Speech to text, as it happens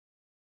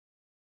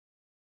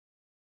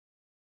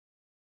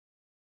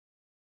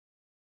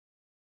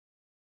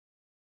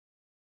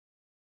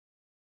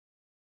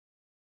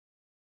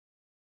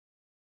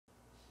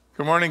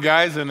Good morning,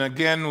 guys. And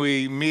again,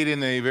 we meet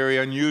in a very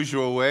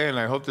unusual way, and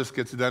I hope this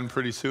gets done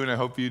pretty soon. I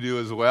hope you do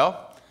as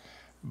well.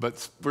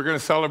 But we're going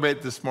to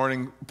celebrate this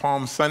morning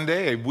Palm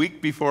Sunday, a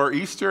week before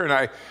Easter. And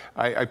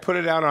I put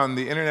it out on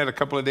the internet a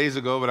couple of days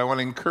ago, but I want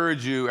to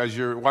encourage you as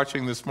you're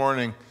watching this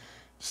morning,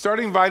 start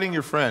inviting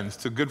your friends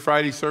to Good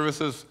Friday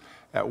services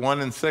at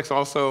 1 and 6.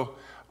 Also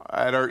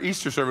at our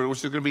Easter service,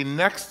 which is going to be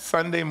next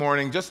Sunday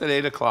morning, just at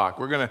 8 o'clock.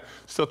 We're going to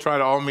still try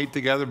to all meet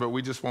together, but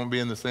we just won't be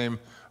in the same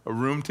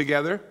room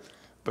together.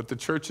 But the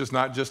church is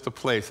not just a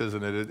place,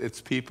 isn't it?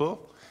 It's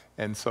people.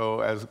 And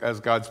so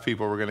as God's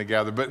people, we're going to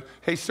gather. But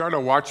hey, start a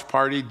watch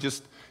party.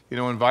 Just,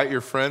 invite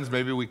your friends.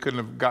 Maybe we couldn't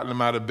have gotten them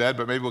out of bed,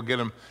 but maybe we'll get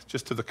them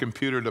just to the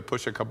computer to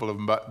push a couple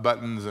of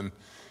buttons. And,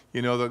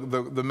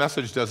 the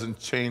message doesn't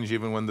change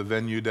even when the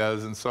venue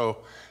does. And so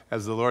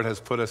as the Lord has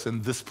put us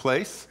in this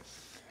place,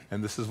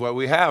 and this is what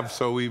we have,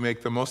 so we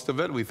make the most of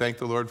it. We thank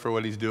the Lord for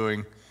what he's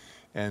doing.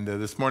 And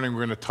this morning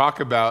we're going to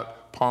talk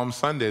about Palm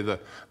Sunday,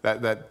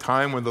 that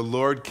time when the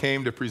Lord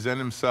came to present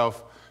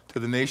himself to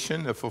the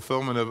nation, a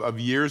fulfillment of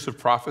years of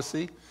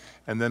prophecy.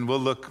 And then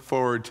we'll look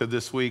forward to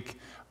this week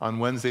on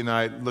Wednesday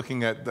night,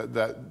 looking at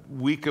that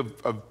week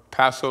of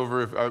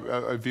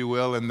Passover, if you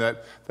will, and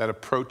that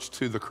approach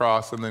to the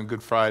cross, and then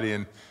Good Friday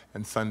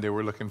and Sunday.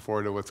 We're looking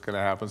forward to what's going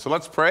to happen. So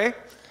let's pray.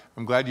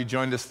 I'm glad you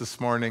joined us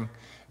this morning.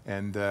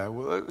 And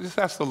we'll just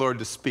ask the Lord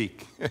to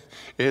speak.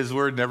 His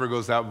word never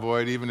goes out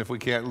void. Even if we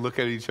can't look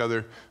at each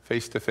other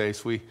face to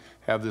face, we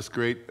have this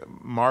great,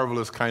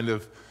 marvelous kind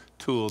of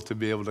tool to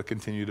be able to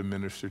continue to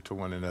minister to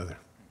one another.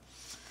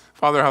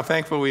 Father, how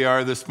thankful we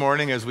are this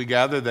morning as we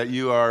gather that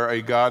you are a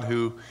God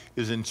who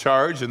is in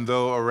charge. And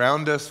though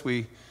around us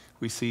we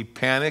see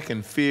panic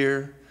and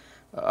fear,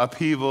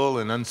 upheaval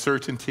and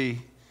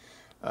uncertainty,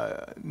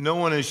 no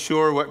one is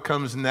sure what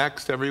comes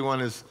next.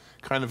 Everyone is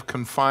kind of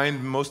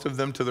confined, most of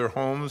them to their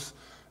homes.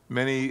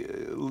 Many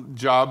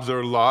jobs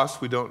are lost.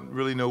 We don't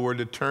really know where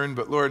to turn.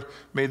 But Lord,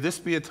 may this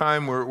be a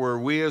time where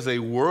we as a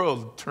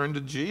world turn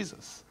to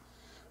Jesus.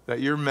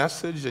 That your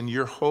message and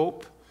your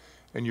hope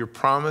and your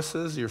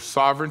promises, your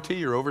sovereignty,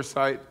 your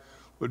oversight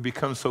would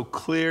become so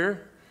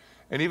clear.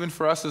 And even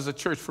for us as a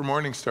church, for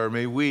Morningstar,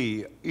 may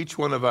we, each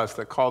one of us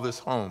that call this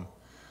home,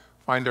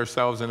 find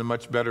ourselves in a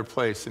much better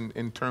place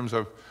in terms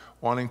of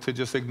wanting to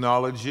just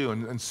acknowledge you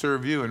and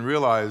serve you and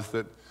realize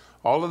that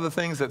all of the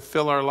things that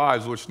fill our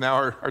lives, which now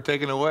are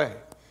taken away,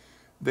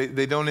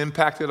 they don't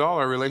impact at all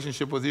our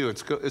relationship with you.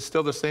 It's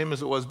still the same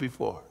as it was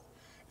before.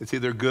 It's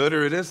either good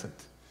or it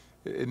isn't.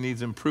 It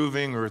needs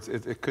improving, or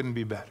it couldn't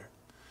be better.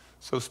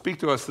 So speak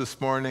to us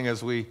this morning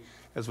as we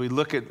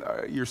look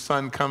at your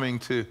Son coming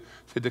to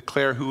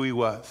declare who he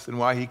was and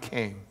why he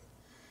came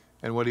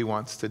and what he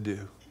wants to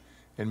do.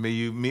 And may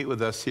you meet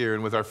with us here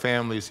and with our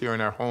families here in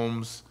our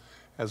homes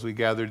as we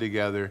gather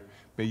together.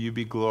 May you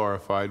be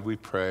glorified, we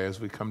pray,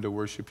 as we come to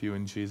worship you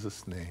in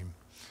Jesus' name.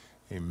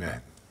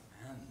 Amen.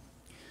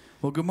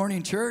 Well, good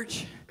morning,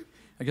 church.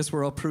 I guess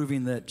we're all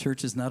proving that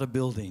church is not a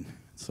building.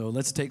 So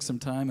let's take some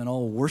time and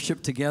all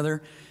worship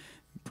together.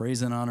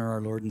 Praise and honor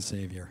our Lord and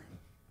Savior.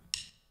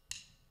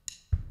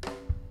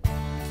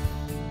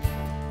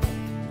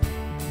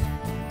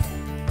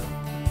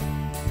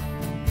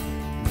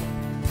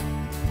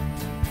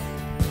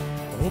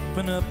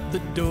 Open up the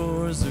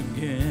doors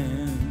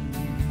again.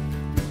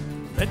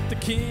 Let the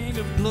King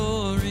of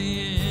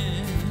Glory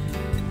in.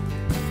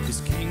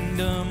 His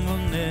kingdom will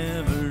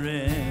never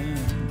end.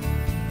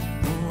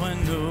 Oh, I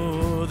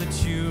know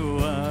that you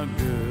are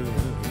good.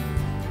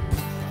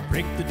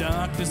 Break the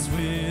darkness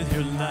with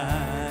your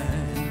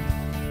light.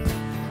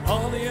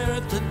 All the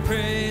earth let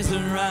praise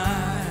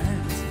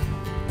arise.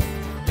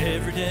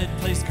 Every dead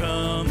place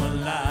come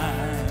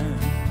alive.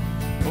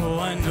 Oh,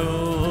 I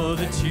know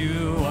that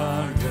you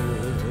are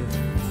good.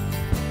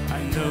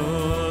 I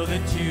know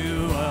that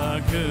you are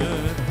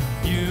good.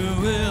 You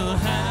will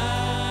have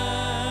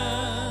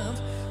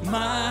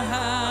my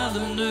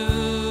hallelujah.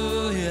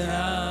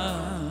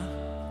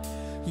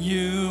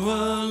 You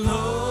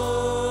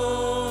alone,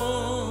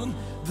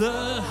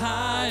 the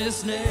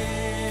highest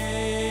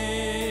name.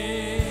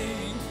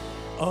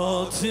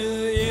 All to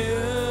you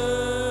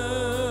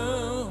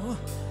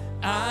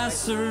I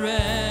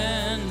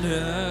surrender.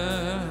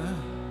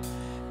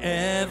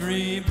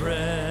 Every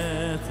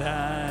breath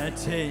I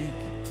take,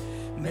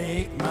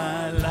 make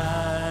my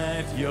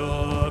life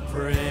your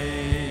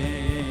praise.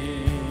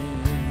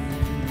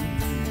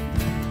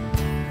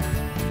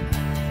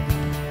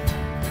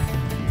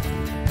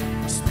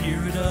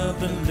 Spirit of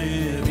the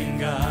living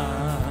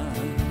God,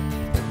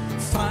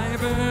 fire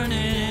burning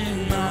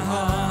in my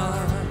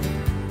heart.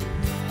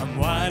 I'm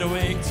wide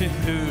awake to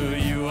who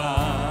you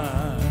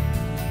are.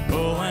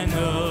 Oh, I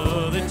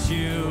know that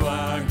you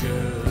are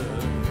good.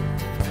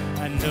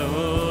 I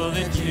know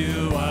that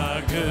you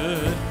are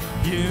good.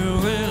 You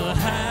will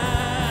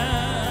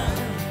have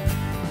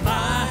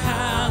my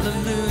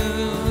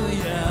hallelujah.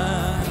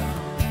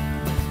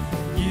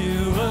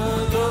 You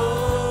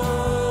alone,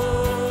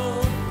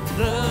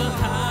 the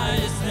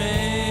highest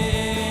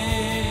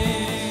name.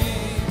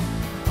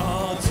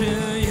 All to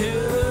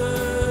you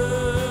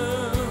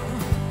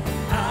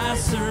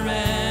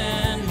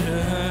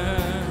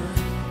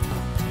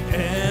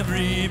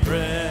every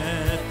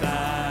breath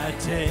I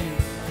take,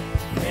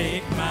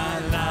 make my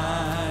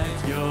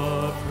life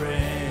your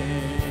praise.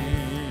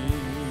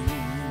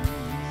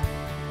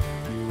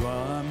 You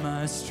are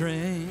my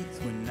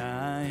strength when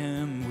I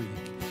am weak.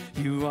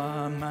 You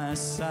are my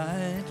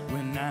sight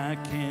when I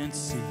can't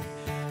see.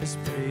 As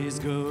praise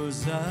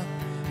goes up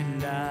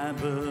and I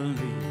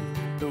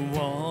believe the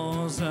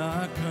walls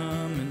are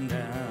coming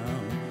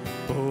down.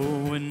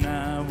 Oh, when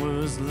I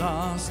was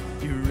lost,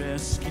 you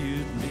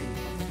rescued me.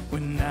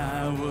 When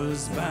I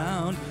was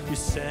bound, you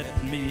set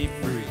me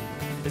free.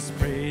 As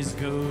praise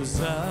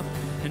goes up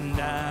and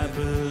I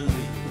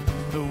believe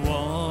the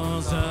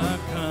walls are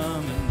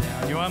coming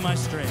down. You are my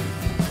strength.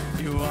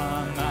 You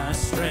are my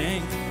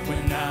strength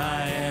when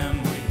I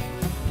am weak.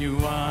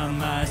 You are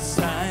my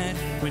sight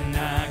when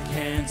I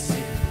can't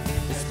see.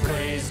 As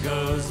praise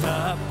goes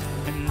up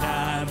and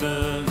I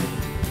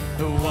believe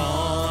the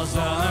walls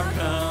are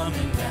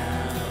coming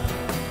down.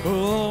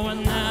 Oh,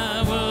 when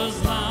I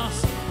was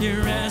lost,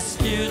 you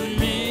rescued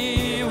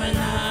me. When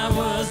I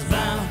was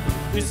bound,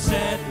 you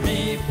set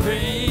me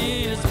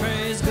free. As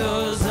praise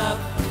goes up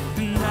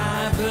and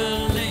I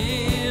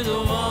believe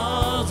the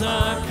walls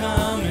are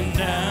coming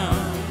down.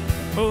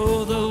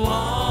 Oh, the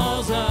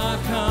walls are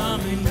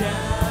coming down.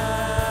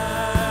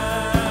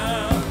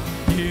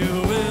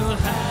 You will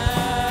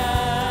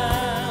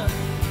have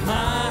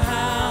my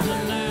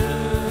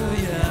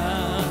hallelujah.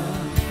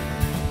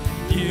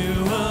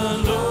 You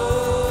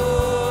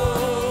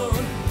alone,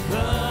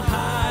 the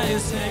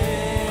highest name.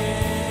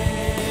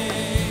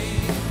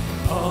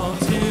 All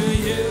to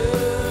you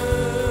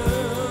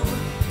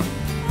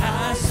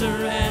I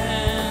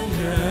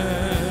surrender.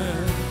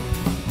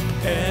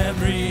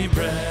 Every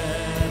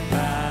breath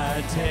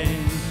I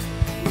take,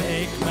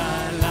 make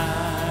my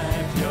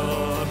life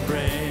your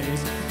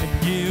praise.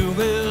 And you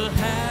will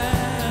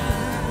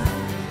have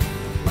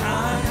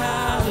my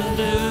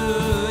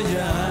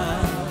hallelujah.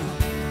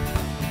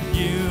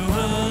 You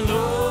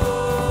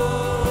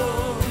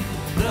alone,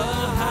 the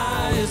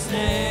highest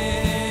name.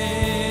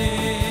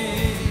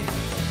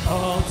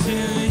 All to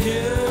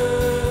you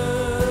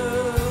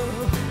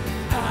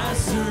I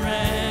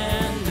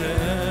surrender.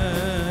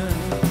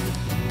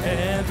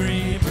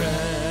 Every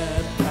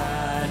breath I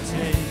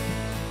take,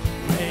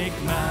 make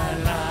my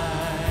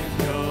life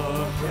your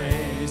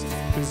praise.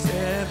 'Cause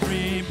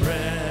every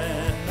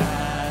breath I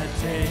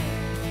take,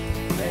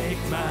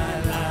 make my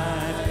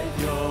life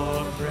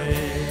your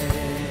praise.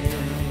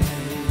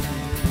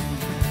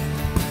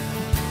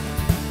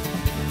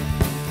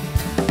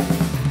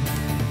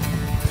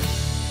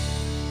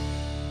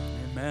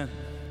 Amen.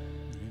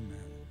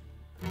 Amen.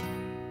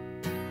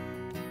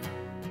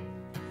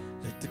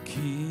 Let the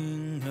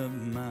King of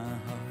my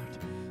heart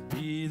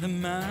be the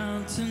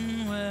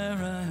mountain where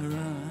I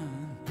run,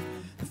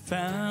 the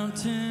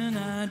fountain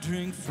I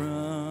drink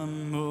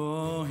from.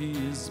 Oh, he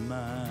is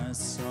my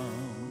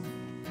song.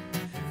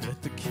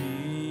 Let the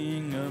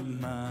King of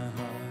my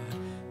heart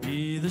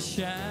be the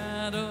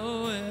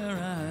shadow where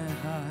I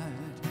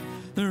hide,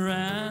 the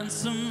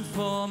ransom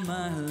for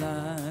my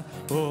life.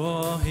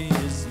 Oh, he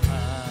is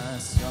my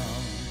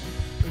song.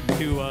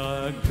 You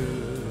are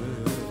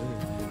good,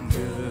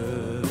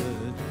 good.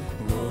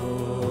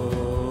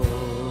 Oh,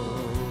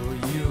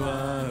 you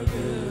are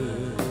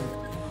good,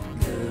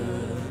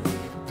 good.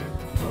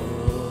 Oh,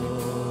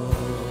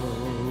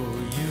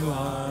 you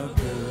are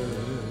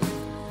good,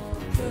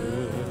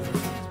 good.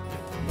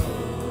 Oh,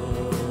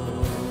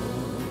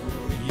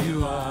 you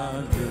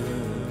are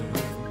good,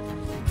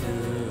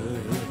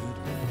 good.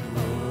 Oh,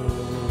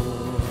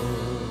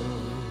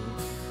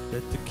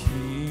 let the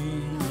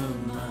King of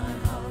my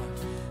heart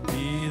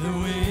be the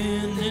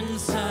wind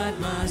inside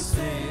my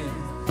sail,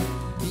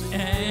 the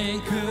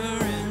anchor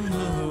in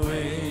the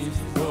waves.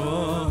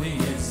 Oh, he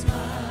is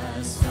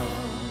my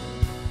song.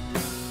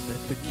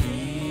 Let the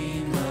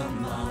King of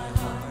my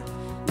heart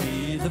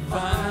be the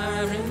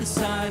fire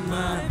inside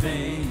my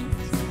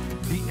veins,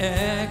 the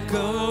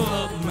echo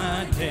of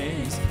my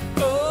days.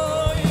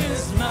 Oh, he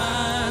is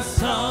my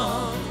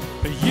song.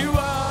 You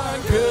are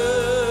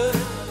good,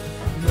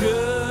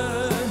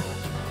 good.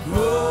 Oh,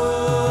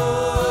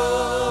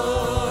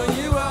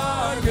 you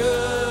are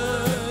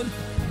good,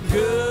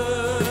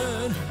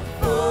 good.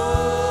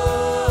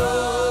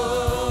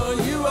 Oh,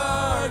 you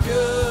are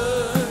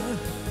good,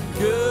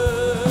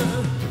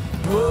 good.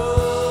 Oh,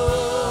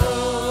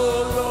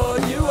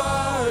 Lord, you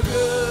are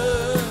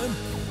good,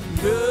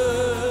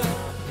 good.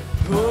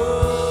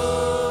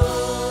 Oh,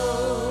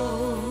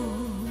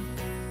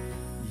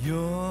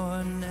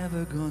 you're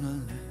never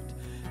gonna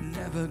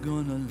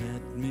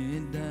let me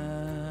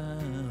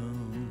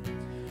down.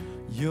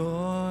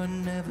 You're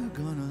never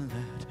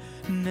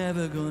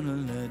gonna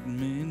let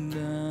me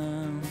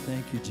down.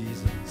 Thank you,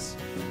 Jesus.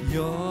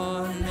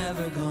 You're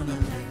never gonna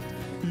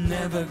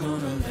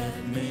let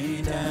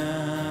me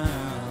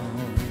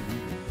down.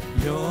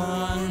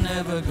 You're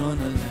never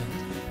gonna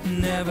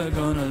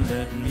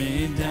let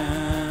me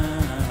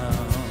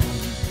down.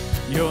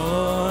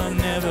 You're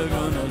never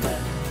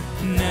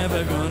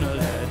gonna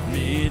let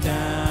me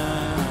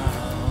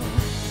down.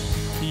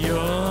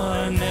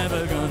 You're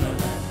never gonna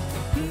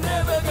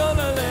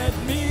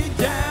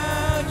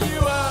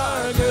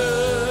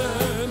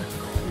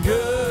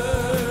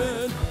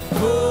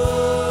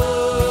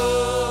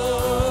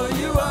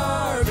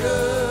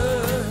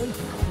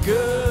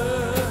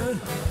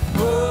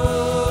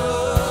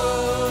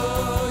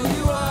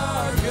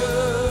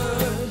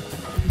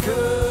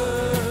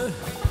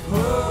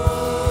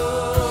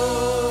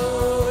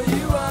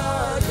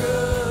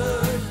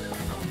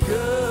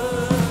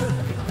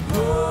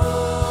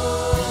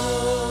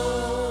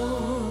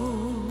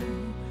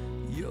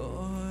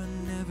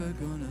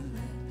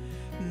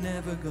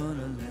never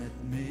gonna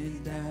let me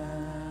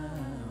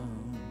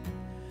down.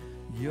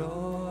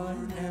 You're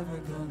never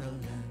gonna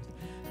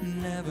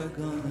let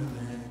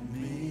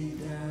me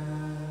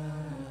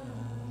down.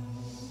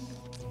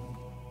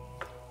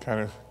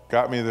 Kind of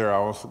got me there. I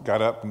almost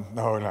got up.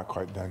 No, we're not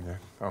quite done yet.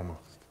 Almost.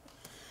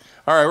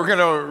 All right, we're going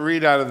to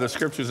read out of the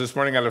scriptures this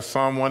morning out of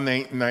Psalm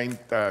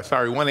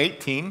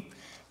 118.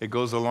 It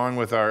goes along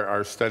with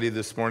our study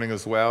this morning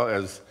as well,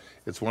 as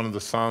it's one of the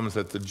psalms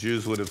that the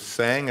Jews would have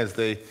sang as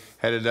they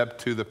headed up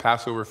to the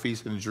Passover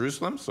feast in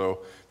Jerusalem. So if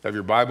you have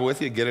your Bible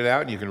with you, get it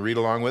out and you can read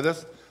along with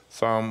us.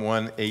 Psalm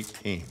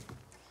 118.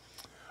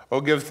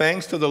 Oh, give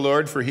thanks to the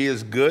Lord, for he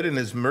is good and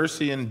his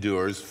mercy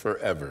endures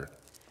forever.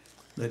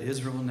 Let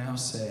Israel now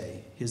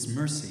say, his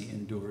mercy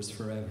endures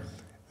forever.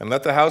 And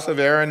let the house of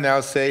Aaron now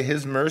say,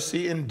 his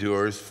mercy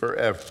endures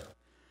forever.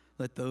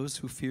 Let those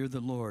who fear the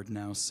Lord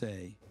now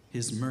say,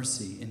 his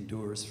mercy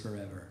endures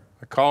forever.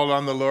 I called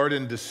on the Lord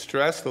in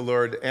distress. The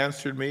Lord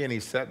answered me, and he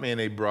set me in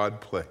a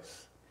broad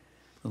place.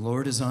 The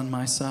Lord is on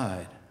my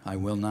side. I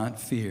will not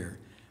fear.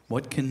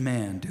 What can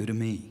man do to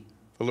me?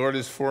 The Lord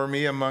is for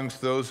me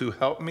amongst those who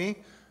help me.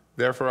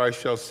 Therefore I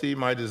shall see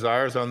my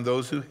desires on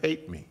those who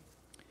hate me.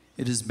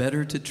 It is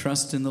better to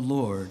trust in the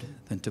Lord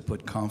than to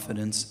put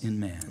confidence in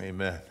man.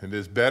 Amen. It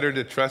is better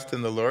to trust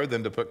in the Lord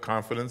than to put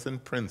confidence in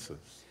princes.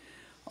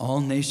 All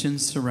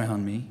nations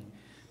surround me,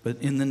 but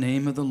in the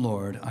name of the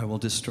Lord I will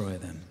destroy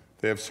them.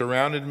 They have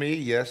surrounded me.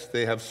 Yes,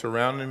 they have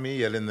surrounded me.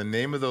 Yet in the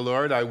name of the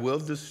Lord I will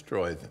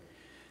destroy them.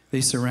 They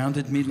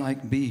surrounded me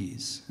like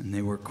bees, and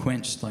they were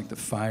quenched like the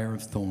fire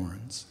of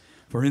thorns.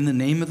 For in the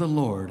name of the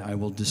Lord I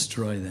will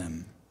destroy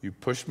them. You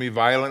pushed me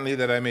violently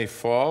that I may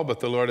fall, but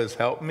the Lord has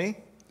helped me.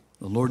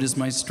 The Lord is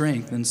my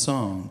strength and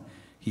song.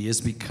 He has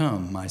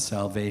become my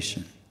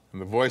salvation. And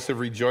the voice of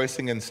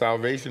rejoicing and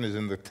salvation is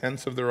in the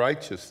tents of the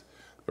righteous.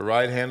 The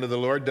right hand of the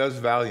Lord does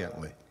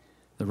valiantly.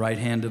 The right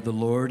hand of the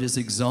Lord is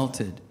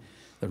exalted.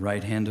 The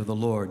right hand of the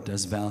Lord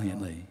does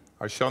valiantly.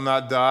 I shall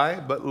not die,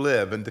 but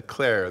live and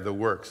declare the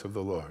works of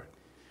the Lord.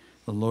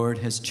 The Lord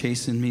has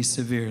chastened me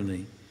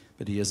severely,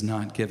 but he has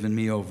not given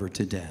me over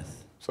to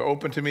death. So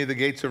open to me the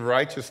gates of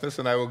righteousness,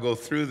 and I will go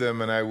through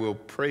them, and I will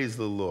praise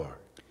the Lord.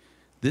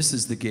 This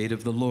is the gate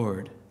of the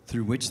Lord,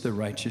 through which the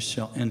righteous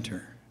shall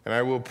enter. And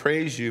I will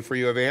praise you, for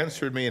you have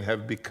answered me and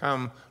have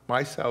become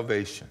my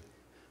salvation.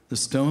 The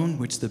stone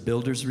which the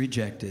builders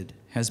rejected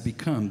has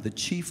become the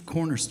chief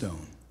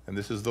cornerstone. And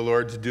this is the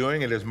Lord's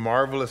doing. It is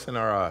marvelous in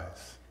our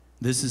eyes.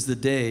 This is the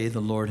day the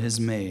Lord has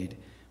made.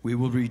 We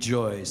will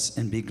rejoice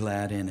and be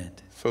glad in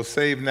it. So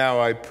save now,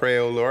 I pray,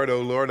 O Lord.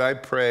 O Lord, I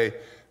pray,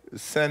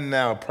 send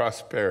now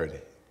prosperity.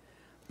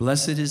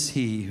 Blessed is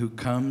he who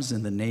comes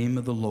in the name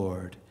of the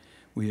Lord.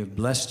 We have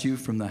blessed you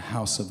from the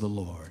house of the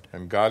Lord.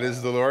 And God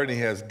is the Lord, and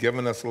he has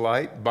given us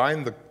light.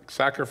 Bind the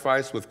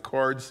sacrifice with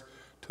cords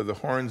to the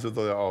horns of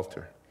the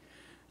altar.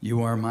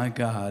 You are my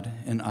God,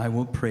 and I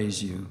will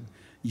praise you.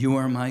 You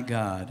are my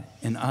God,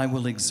 and I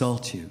will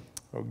exalt you.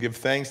 Oh, give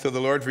thanks to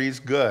the Lord, for he's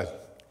good,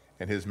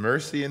 and his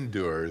mercy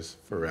endures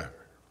forever.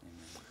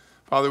 Amen.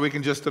 Father, we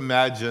can just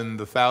imagine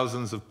the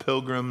thousands of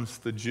pilgrims,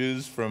 the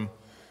Jews from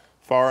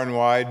far and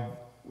wide,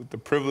 with the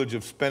privilege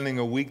of spending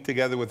a week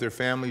together with their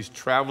families,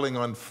 traveling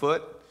on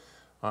foot,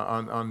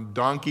 on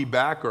donkey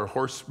back or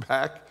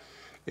horseback,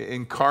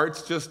 in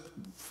carts, just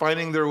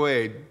finding their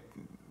way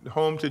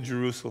home to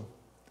Jerusalem,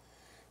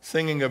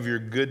 singing of your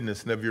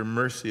goodness and of your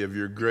mercy, of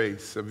your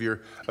grace, of your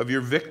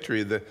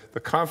victory, the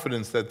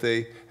confidence that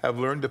they have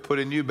learned to put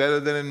in you better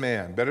than in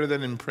man, better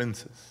than in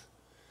princes.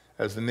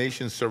 As the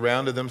nations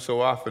surrounded them so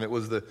often, it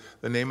was the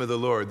name of the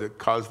Lord that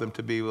caused them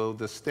to be able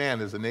to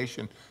stand as a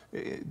nation.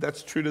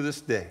 That's true to this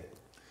day.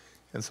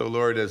 And so,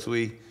 Lord, as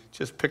we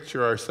just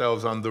picture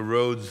ourselves on the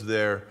roads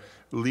there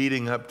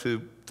leading up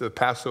to the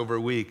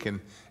Passover week,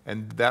 and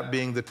that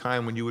being the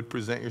time when you would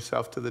present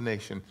yourself to the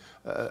nation,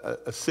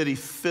 a city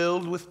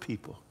filled with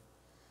people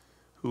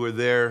who are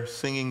there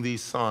singing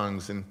these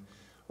songs, and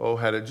oh,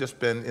 had it just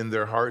been in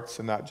their hearts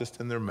and not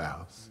just in their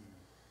mouths.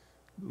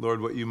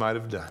 Lord, what you might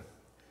have done.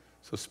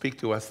 So speak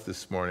to us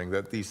this morning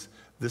that this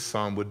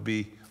psalm would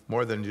be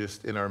more than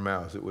just in our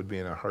mouths, it would be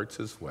in our hearts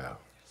as well.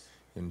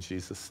 In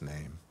Jesus'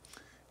 name.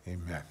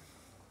 Amen.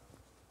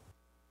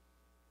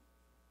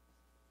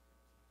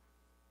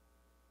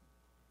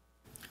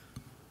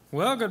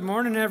 Well, good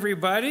morning,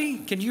 everybody.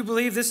 Can you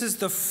believe this is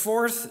the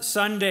 4th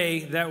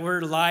Sunday that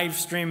we're live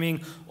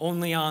streaming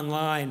only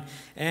online?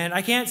 And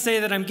I can't say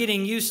that I'm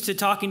getting used to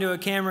talking to a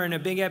camera in a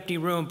big empty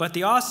room, but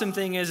the awesome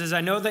thing is I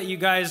know that you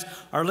guys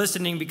are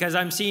listening because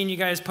I'm seeing you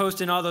guys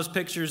posting all those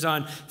pictures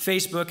on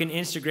Facebook and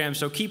Instagram.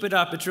 So keep it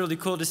up. It's really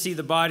cool to see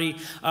the body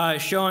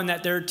showing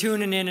that they're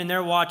tuning in and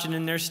they're watching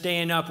and they're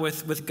staying up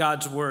with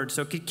God's word.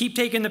 So keep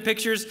taking the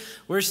pictures.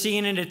 We're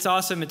seeing it. It's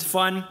awesome. It's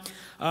fun.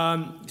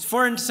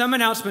 For some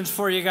announcements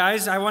for you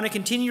guys, I want to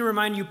continue to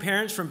remind you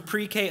parents from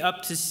pre-K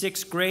up to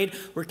 6th grade,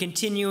 we're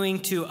continuing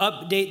to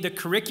update the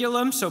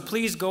curriculum, so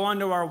please go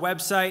onto our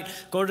website,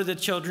 go to the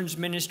children's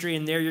ministry,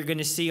 and there you're going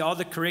to see all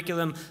the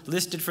curriculum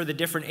listed for the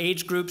different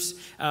age groups,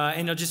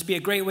 and it'll just be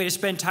a great way to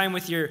spend time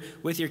with your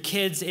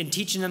kids and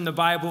teaching them the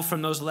Bible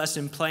from those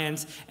lesson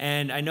plans.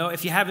 And I know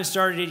if you haven't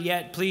started it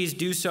yet, please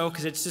do so,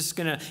 because it's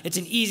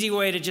an easy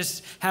way to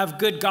just have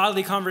good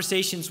godly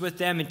conversations with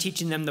them and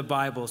teaching them the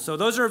Bible. So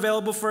those are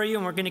available for you,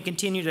 and we're going to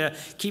continue to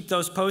keep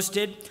those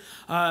posted.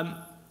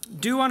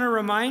 Do want to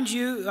remind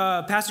you,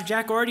 Pastor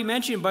Jack already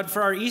mentioned, but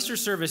for our Easter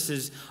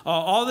services,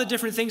 all the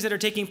different things that are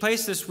taking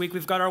place this week,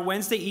 we've got our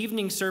Wednesday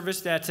evening service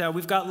that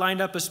we've got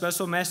lined up, a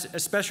special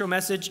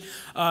message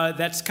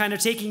that's kind of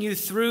taking you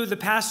through the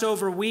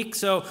Passover week.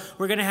 So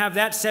we're going to have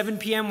that 7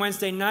 p.m.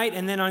 Wednesday night,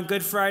 and then on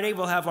Good Friday,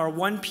 we'll have our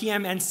 1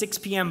 p.m. and 6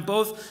 p.m.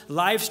 both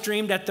live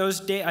streamed at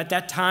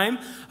that time.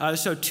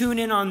 So tune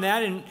in on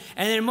that. And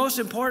then most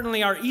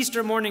importantly, our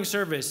Easter morning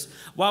service.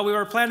 While we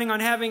were planning on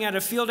having at a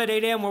field at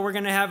 8 a.m., well, we're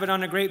going to have it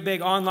on a great big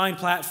online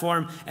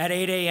platform at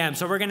 8 a.m.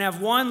 So we're going to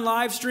have one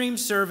live stream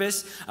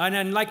service. And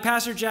then like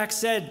Pastor Jack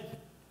said,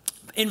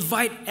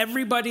 invite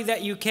everybody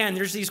that you can.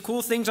 There's these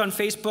cool things on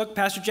Facebook.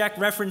 Pastor Jack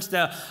referenced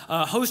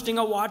hosting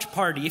a watch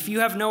party. If you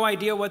have no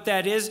idea what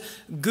that is,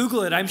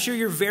 Google it. I'm sure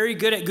you're very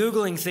good at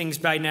Googling things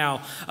by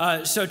now.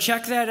 So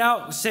check that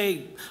out.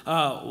 Say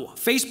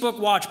Facebook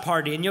watch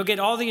party, and you'll get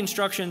all the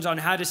instructions on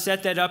how to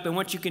set that up. And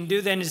what you can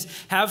do then is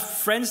have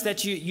friends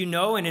that you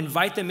know and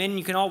invite them in.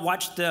 You can all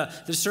watch the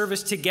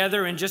service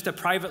together in just a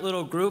private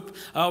little group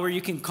where you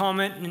can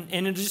comment,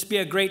 and it'll just be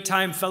a great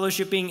time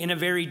fellowshipping in a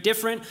very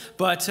different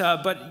but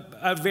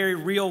a very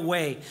real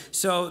way.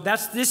 So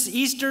that's this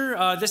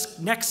Easter, this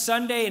next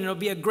Sunday, and it'll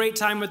be a great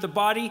time with the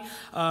body.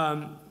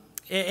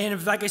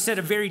 And like I said,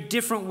 a very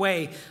different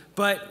way.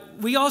 But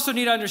we also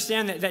need to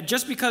understand that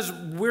just because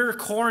we're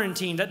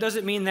quarantined, that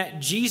doesn't mean that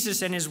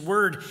Jesus and his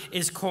word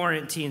is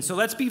quarantined. So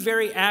let's be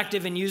very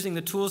active in using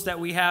the tools that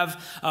we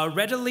have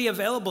readily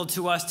available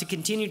to us to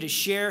continue to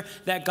share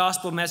that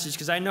gospel message.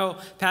 Because I know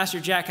Pastor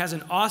Jack has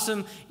an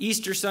awesome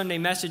Easter Sunday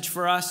message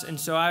for us. And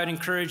so I would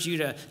encourage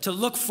you to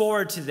look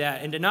forward to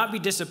that and to not be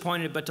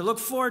disappointed, but to look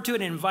forward to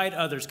it and invite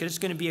others, because it's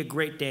going to be a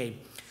great day.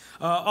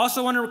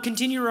 Also want to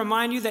continue to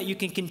remind you that you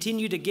can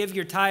continue to give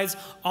your tithes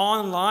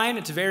online.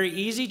 It's very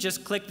easy.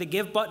 Just click the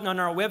give button on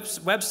our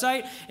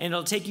website, and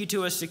it'll take you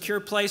to a secure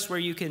place where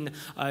you can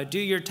do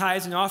your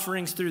tithes and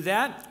offerings through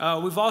that.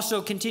 We've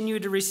also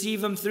continued to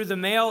receive them through the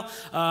mail,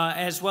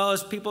 as well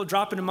as people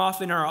dropping them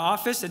off in our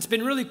office. It's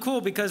been really cool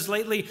because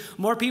lately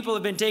more people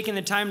have been taking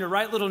the time to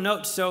write little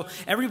notes. So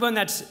everyone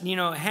that's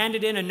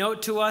handed in a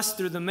note to us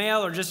through the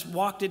mail or just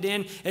walked it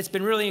in, it's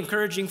been really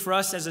encouraging for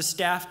us as a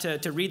staff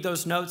to read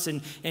those notes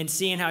and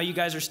seeing how you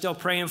guys are still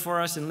praying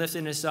for us and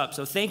lifting us up.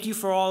 So thank you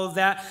for all of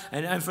that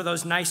and for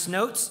those nice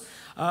notes.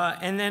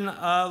 And then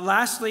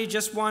lastly,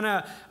 just want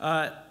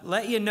to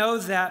let you know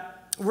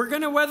that we're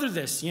going to weather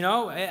this.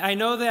 I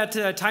know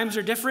that times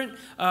are different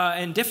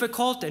and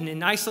difficult and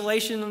in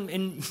isolation,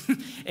 and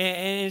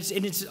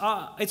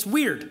it's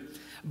weird.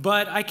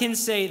 But I can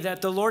say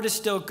that the Lord is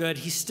still good.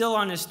 He's still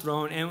on his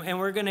throne, and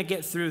we're going to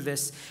get through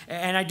this.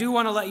 And I do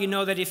want to let you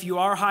know that if you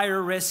are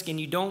higher risk and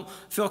you don't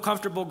feel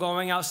comfortable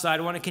going outside,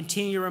 I want to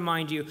continue to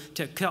remind you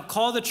to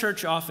call the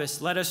church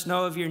office. Let us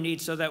know of your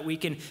needs so that we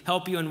can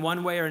help you in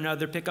one way or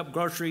another, pick up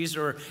groceries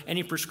or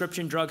any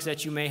prescription drugs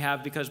that you may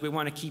have, because we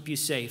want to keep you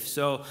safe.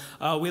 So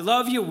we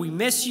love you. We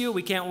miss you.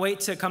 We can't wait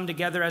to come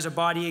together as a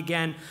body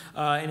again,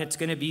 and it's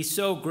going to be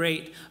so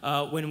great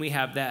when we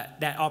have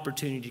that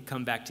opportunity to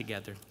come back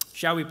together.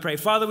 Shall we pray?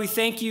 Father, we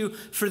thank you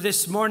for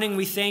this morning.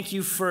 We thank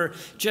you for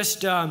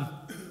just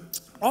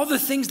all the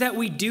things that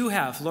we do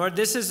have, Lord.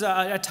 This is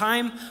a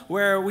time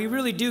where we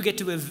really do get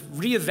to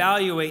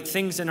reevaluate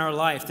things in our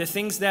life. The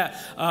things that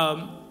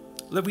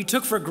we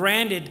took for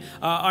granted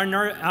are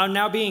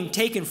now being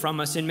taken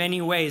from us in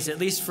many ways, at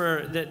least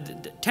for the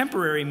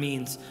temporary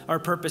means or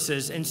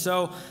purposes. And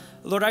so,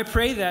 Lord, I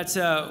pray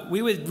that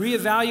we would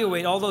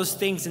reevaluate all those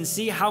things and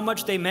see how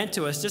much they meant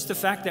to us. Just the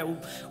fact that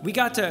we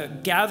got to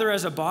gather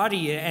as a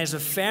body, as a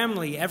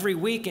family every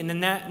week, and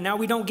then now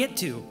we don't get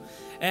to.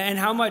 And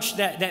how much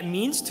that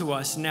means to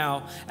us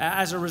now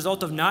as a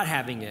result of not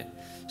having it.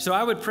 So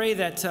I would pray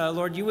that,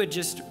 Lord, you would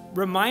just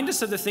remind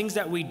us of the things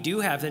that we do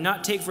have and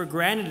not take for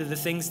granted the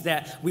things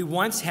that we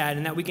once had,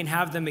 and that we can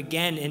have them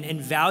again and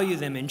value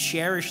them and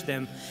cherish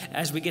them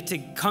as we get to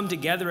come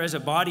together as a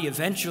body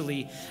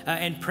eventually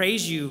and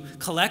praise you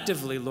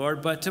collectively,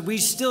 Lord. But we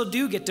still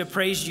do get to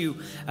praise you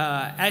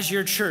as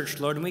your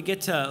church, Lord, and we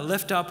get to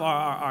lift up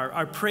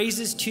our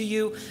praises to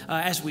you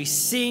as we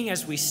sing,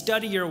 as we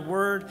study your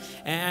word,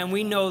 and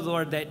we know,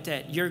 Lord,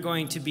 that you're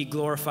going to be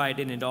glorified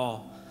in it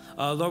all.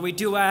 Lord, we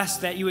do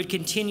ask that you would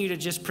continue to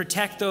just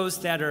protect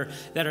those that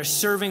are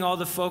serving all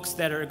the folks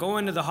that are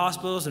going to the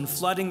hospitals and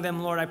flooding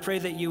them, Lord. I pray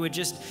that you would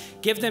just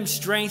give them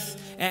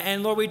strength.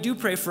 And Lord, we do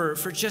pray for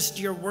just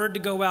your word to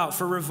go out,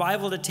 for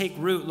revival to take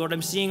root. Lord,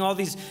 I'm seeing all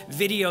these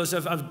videos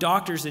of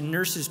doctors and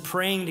nurses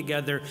praying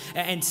together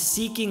and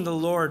seeking the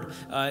Lord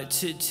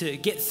to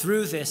get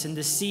through this and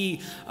to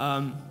see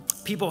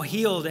people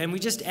healed. And we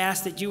just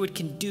ask that you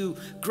can do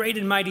great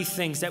and mighty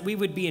things, that we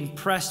would be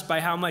impressed by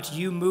how much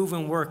you move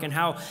and work, and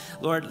how,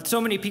 Lord,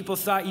 so many people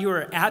thought you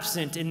were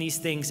absent in these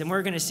things, and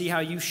we're going to see how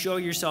you show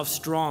yourself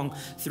strong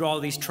through all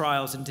these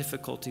trials and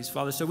difficulties,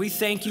 Father. So we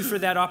thank you for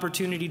that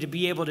opportunity to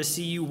be able to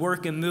see you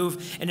work and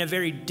move in a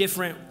very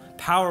different,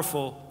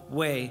 powerful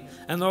way.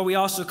 And Lord, we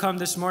also come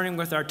this morning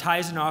with our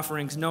tithes and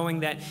offerings,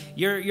 knowing that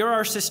you're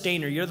our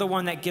sustainer. You're the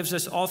one that gives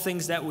us all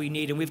things that we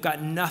need, and we've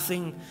got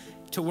nothing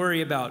to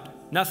worry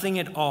about, nothing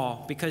at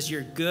all, because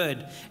you're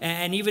good.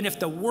 And even if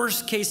the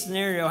worst case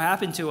scenario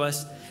happened to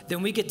us,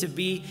 then we get to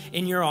be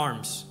in your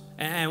arms.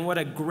 And what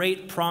a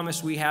great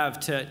promise we have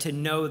to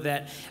know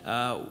that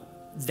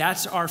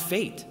that's our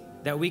fate,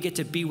 that we get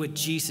to be with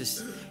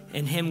Jesus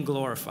and him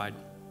glorified.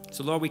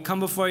 So Lord, we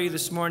come before you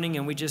this morning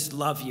and we just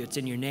love you. It's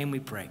in your name we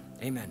pray.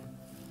 Amen.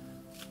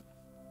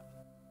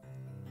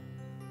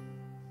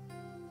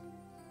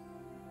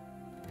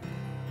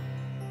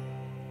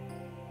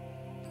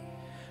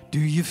 Do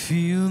you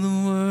feel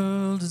the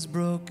world is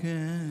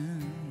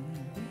broken?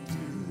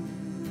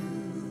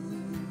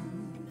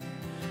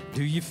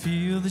 Do you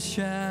feel the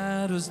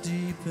shadows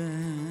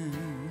deepen?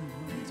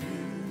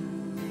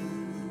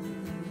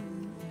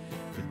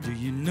 But do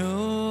you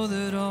know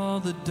that all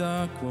the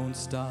dark won't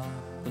stop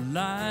the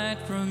light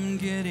from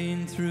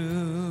getting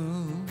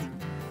through?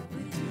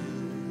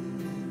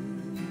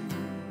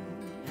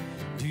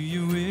 Do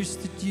you wish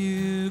that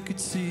you could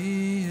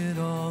see it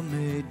all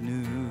made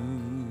new?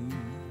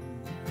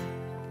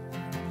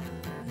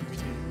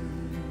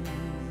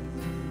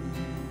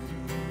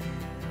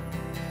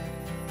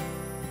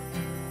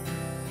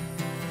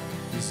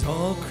 Is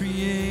all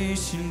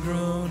creation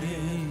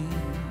groaning?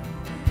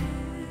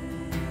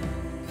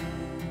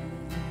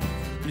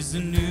 Is a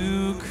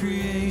new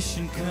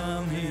creation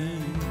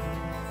coming?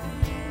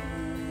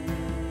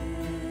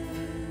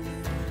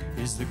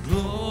 Is the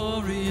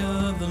glory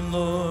of the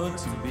Lord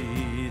to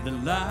be the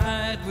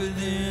light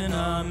within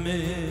our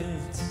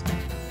midst?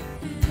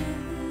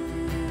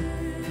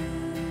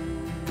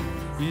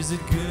 Is it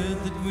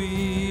good that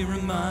we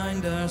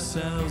remind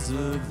ourselves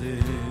of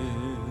this?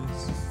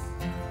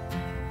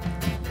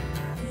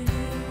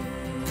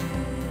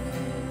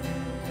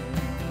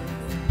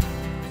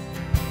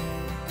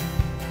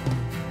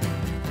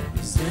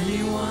 Is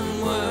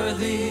anyone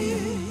worthy?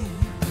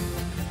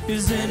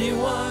 Is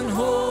anyone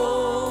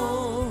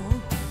whole?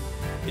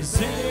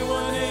 Is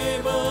anyone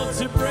able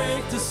to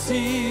break the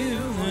seal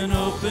and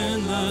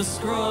open the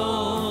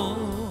scroll?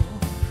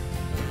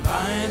 The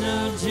Lion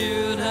of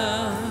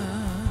Judah,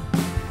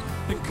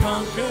 that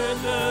conquered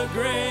the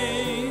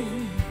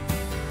grave.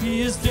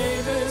 He is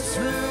David's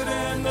root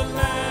and the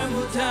Lamb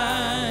who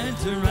died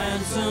to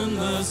ransom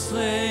the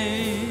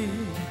slave.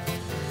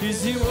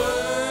 Is he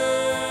worthy?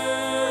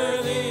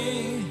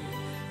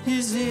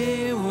 Is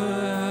he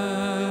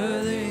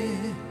worthy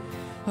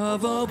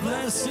of all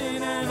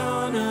blessing and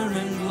honor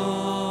and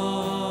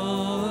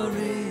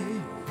glory?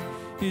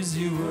 Is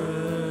he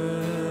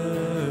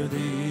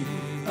worthy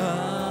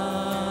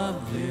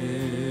of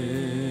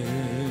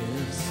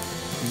this?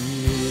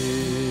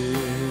 Yeah.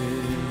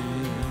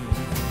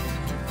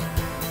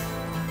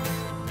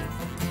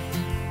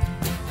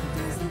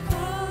 Does the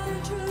Father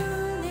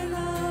truly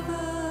love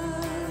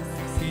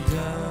us? He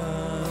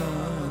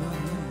does.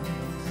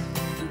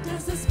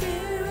 Does the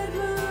Spirit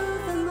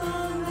move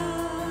among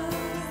us?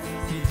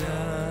 He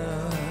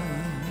does.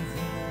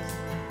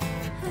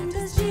 And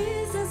does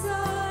Jesus,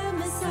 our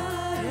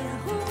Messiah,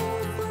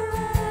 hold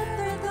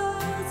forever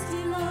those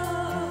he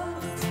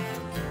loves?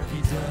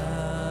 He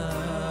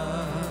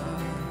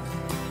does.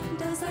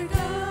 Does our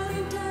God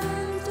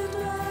intend to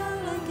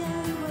dwell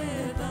again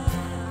with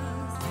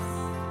us?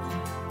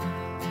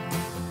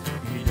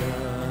 He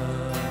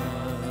does.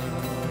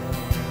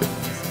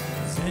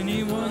 Is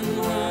anyone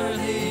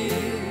worthy?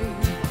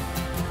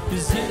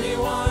 Is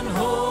anyone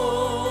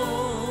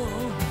whole?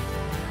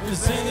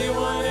 Is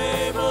anyone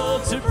able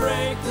to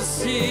break the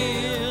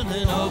seal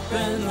and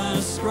open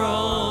the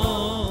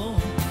scroll?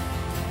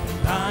 The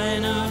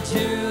Lion of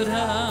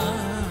Judah,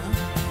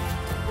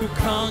 who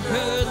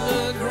conquered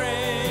the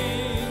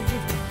grave.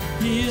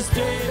 He is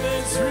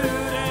David's root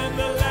and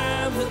the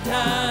Lamb who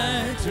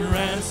died to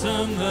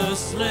ransom the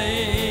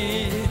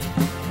slave.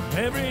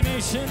 Every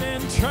nation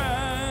and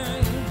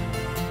tribe,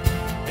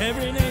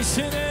 every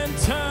nation and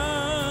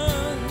tongue,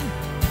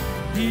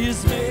 he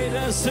has made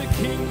us a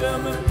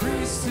kingdom of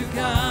priests to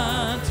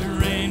God, to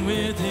reign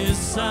with his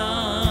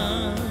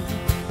Son.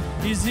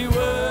 Is he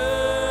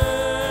worthy?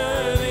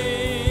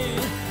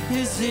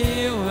 Is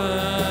he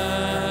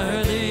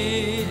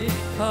worthy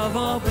of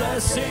all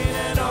blessing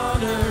and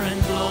honor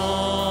and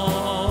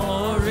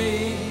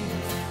glory?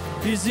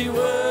 Is he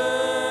worthy?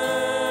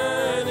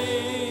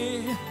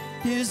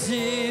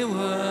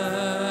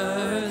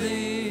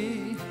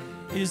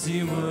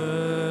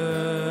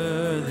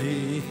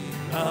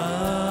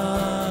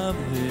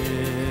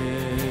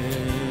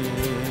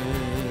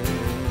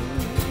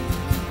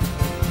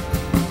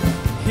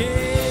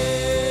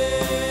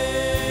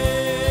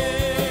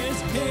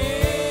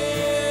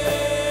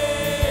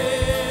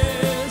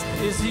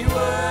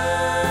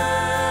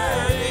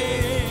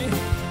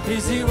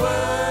 Is he worthy?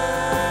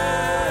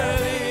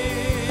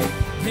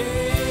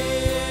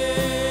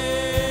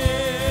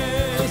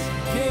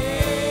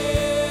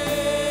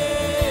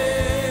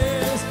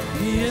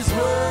 He is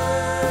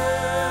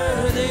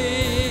worthy.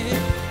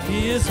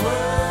 He is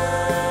worthy.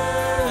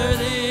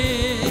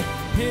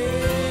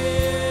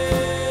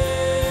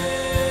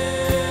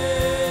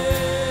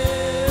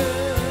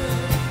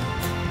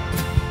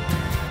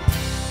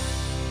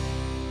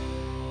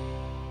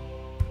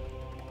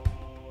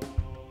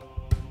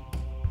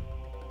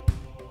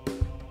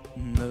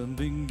 The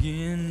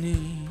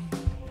beginning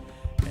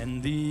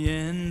and the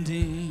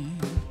ending,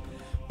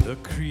 the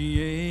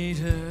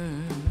Creator.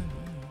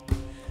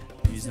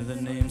 These are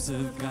the names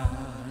of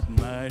God,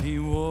 mighty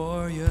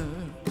warrior,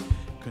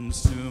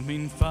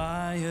 consuming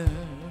fire,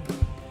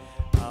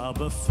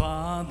 Abba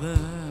Father.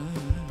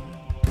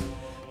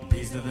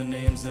 These are the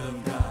names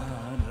of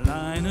God,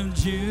 Lion of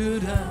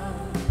Judah,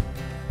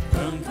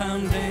 firm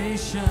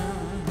foundation,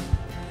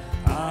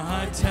 our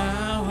high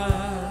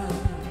tower.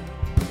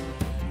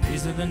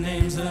 These are the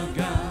names of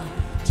God,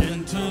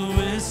 gentle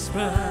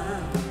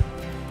whisper,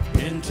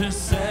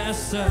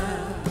 intercessor.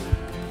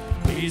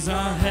 He's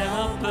our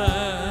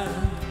helper.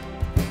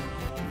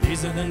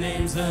 These are the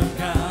names of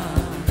God.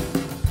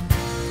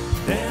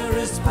 There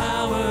is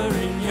power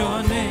in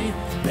your name.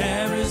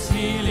 There is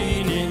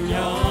healing in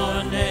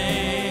your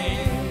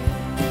name.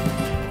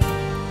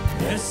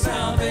 There's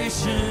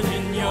salvation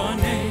in your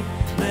name.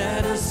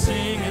 Let us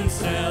sing and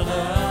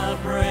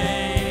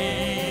celebrate.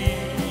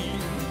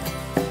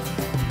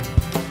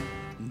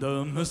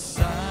 The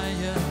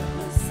Messiah,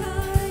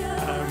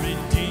 our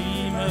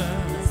Redeemer,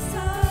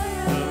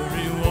 the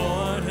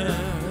Rewarder.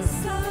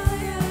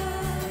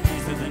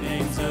 These are the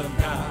names of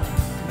God,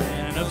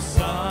 Man of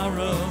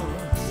sorrow,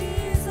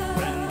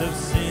 Friend of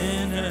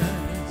sinners,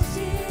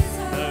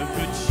 the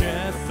Good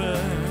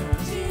Shepherd.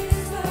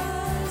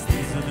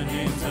 These are the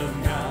names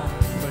of God,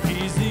 but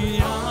He's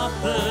the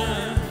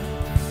author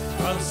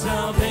of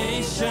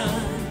salvation.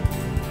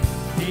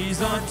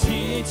 He's our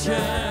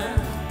teacher.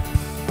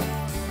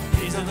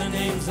 These are the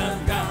names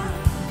of God.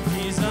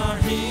 He's our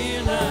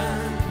healer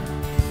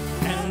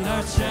and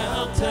our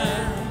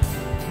shelter.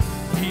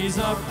 He's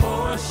our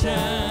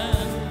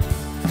portion.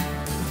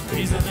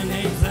 These are the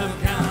names of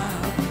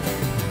God.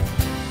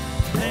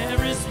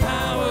 There is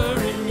power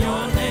in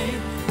your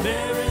name.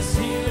 There is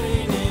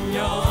healing in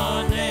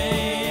your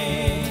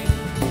name.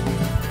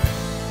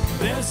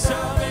 There's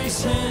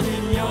salvation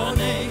in your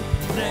name.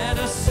 Let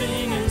us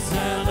sing and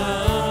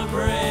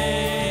celebrate.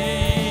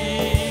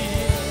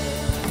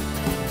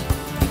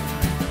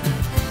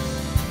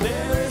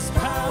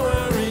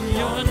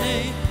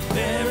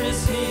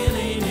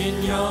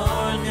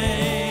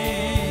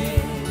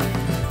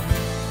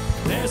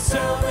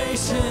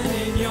 Salvation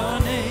in your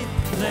name,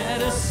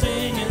 let us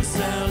sing and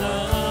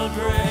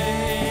celebrate.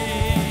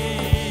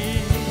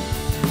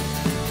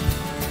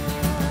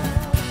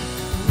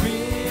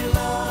 We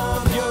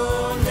love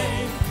your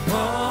name,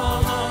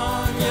 call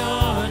on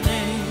your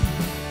name,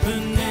 the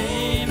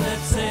name that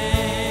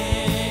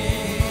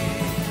saves.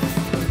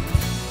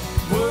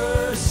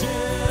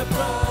 Worship,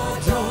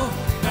 adore,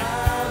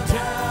 bow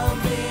down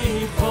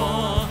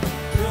before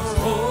your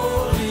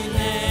holy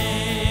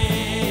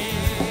name.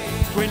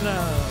 We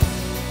love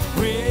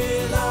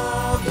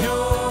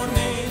your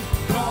name,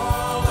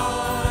 call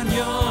on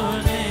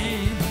your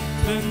name,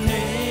 the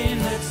name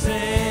that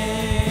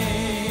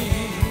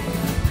saves.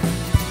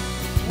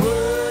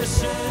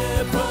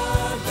 Worship,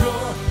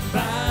 adore,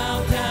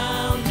 bow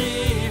down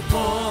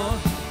before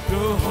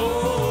your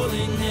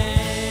holy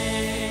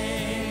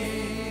name.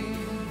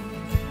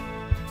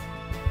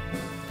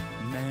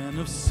 Man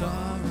of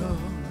sorrow,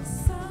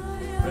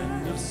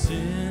 friend of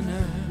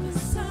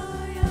sinners,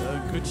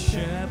 the Good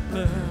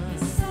Shepherd.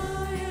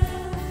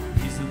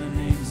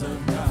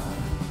 Of God,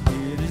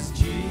 it is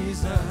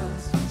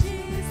Jesus,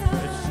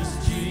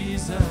 precious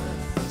Jesus,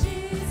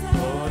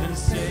 Lord and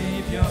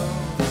Savior.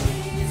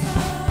 These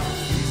are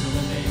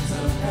the names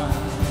of God.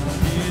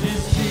 It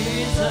is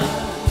Jesus,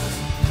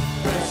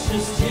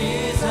 precious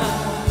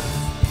Jesus,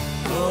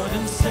 Lord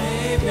and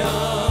Savior.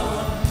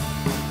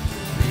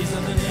 These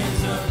are the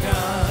names of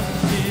God.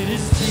 It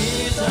is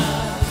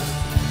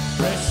Jesus,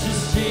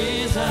 precious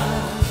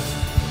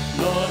Jesus,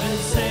 Lord and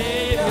Savior.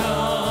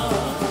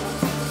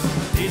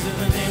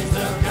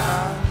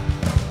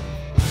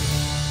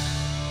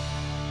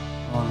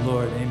 Oh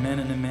Lord, amen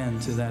and amen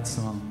to that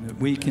song. That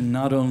we can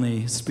not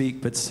only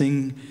speak, but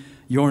sing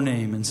your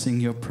name and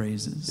sing your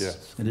praises.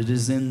 Yes. And it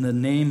is in the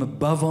name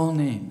above all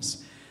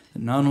names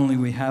that not only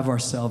we have our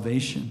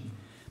salvation,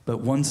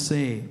 but once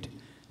saved,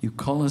 you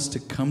call us to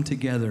come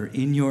together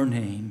in your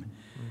name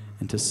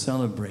and to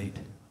celebrate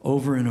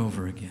over and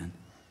over again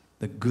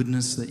the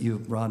goodness that you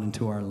have brought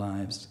into our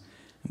lives.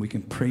 And we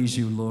can praise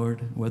you,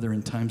 Lord, whether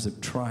in times of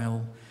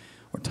trial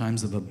or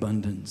times of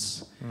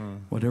abundance.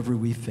 Whatever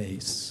we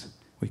face,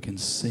 we can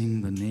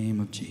sing the name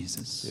of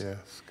Jesus.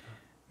 Yes, God.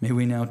 May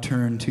we now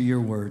turn to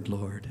your word,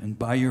 Lord, and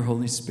by your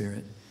Holy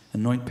Spirit,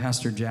 anoint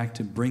Pastor Jack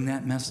to bring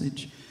that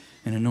message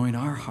and anoint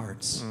our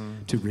hearts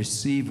to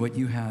receive what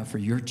you have for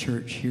your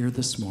church here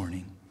this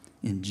morning.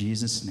 In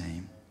Jesus'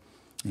 name,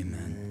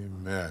 amen.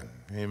 Amen.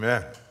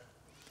 Amen.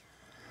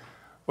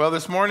 Well,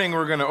 this morning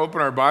we're going to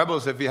open our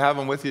Bibles, if you have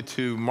them with you,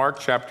 to Mark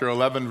chapter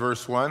 11,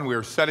 verse 1.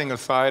 We're setting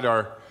aside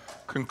our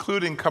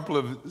concluding couple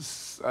of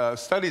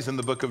studies in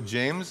the book of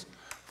James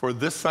for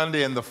this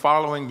Sunday and the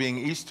following being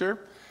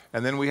Easter.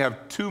 And then we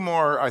have two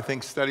more, I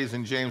think, studies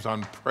in James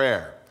on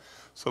prayer.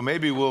 So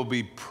maybe we'll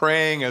be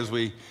praying as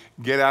we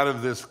get out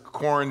of this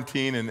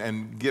quarantine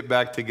and get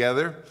back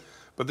together.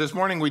 But this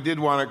morning we did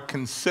want to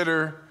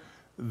consider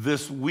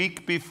this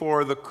week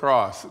before the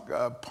cross,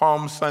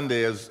 Palm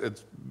Sunday as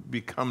it's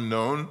become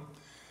known.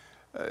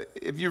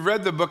 If you've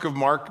read the book of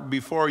Mark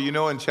before, you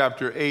know in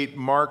chapter 8,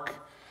 Mark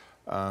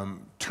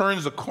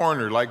turns a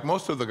corner, like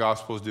most of the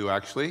Gospels do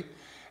actually,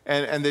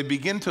 and they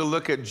begin to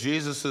look at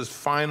Jesus'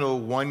 final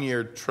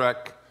one-year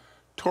trek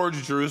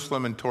towards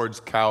Jerusalem and towards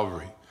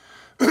Calvary.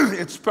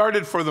 It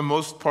started for the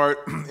most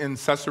part in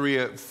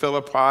Caesarea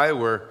Philippi,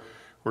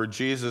 where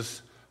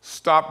Jesus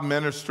stopped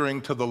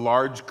ministering to the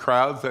large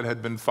crowds that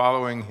had been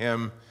following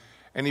him,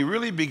 and he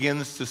really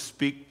begins to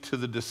speak to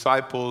the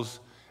disciples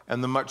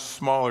and the much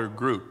smaller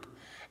group.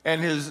 And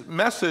his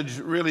message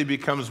really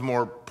becomes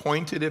more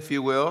pointed, if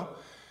you will,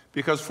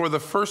 because for the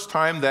first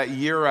time that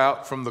year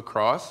out from the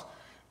cross,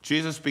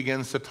 Jesus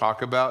begins to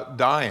talk about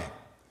dying,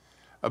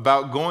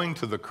 about going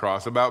to the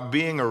cross, about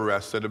being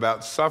arrested,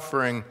 about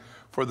suffering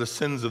for the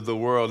sins of the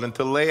world, and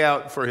to lay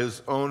out for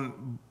his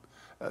own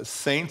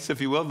saints,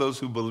 if you will, those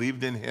who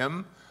believed in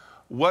him,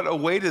 what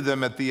awaited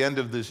them at the end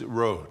of this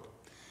road.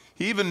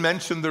 He even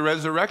mentioned the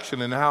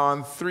resurrection and how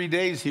on 3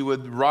 days he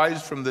would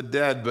rise from the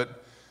dead.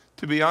 But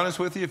to be honest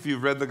with you, if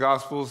you've read the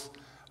Gospels,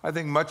 I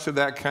think much of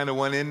that kind of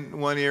went in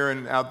one ear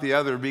and out the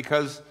other,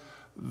 because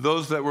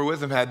those that were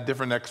with him had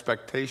different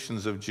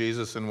expectations of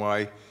Jesus and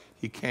why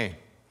he came.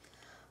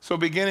 So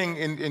beginning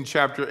in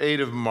chapter 8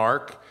 of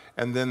Mark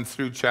and then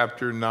through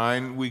chapter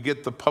 9, we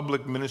get the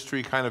public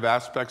ministry kind of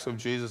aspects of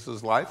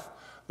Jesus' life,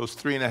 those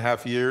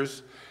 3.5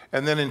 years.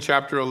 And then in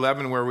chapter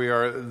 11, where we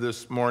are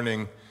this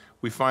morning,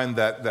 we find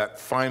that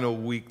final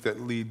week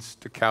that leads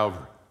to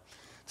Calvary.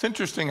 It's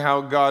interesting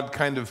how God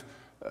kind of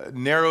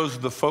narrows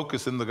the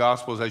focus in the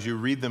Gospels as you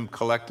read them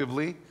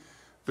collectively.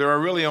 There are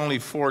really only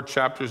 4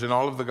 chapters in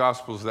all of the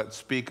Gospels that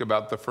speak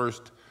about the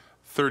first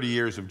 30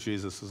 years of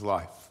Jesus'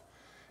 life.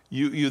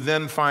 You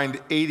then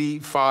find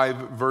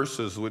 85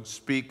 verses which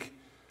speak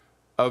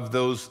of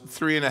those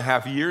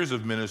 3.5 years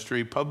of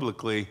ministry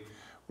publicly,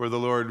 where the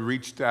Lord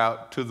reached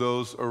out to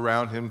those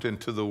around him and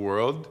to the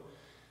world.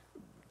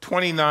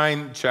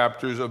 29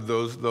 chapters of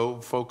those, though,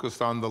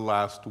 focused on the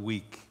last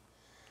week.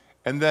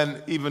 And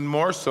then even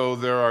more so,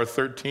 there are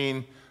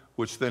 13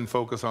 which then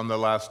focus on the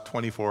last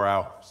 24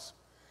 hours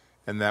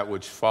and that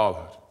which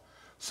followed.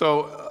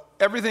 So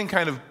everything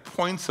kind of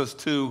points us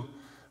to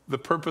the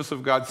purpose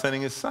of God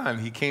sending his Son.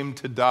 He came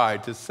to die,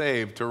 to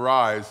save, to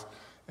rise,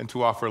 and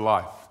to offer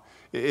life.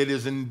 It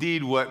is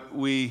indeed what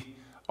we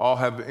all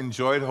have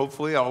enjoyed.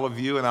 Hopefully, all of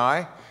you and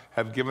I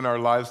have given our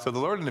lives to the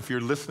Lord. And if you're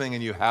listening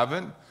and you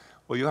haven't,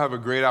 well, you'll have a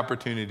great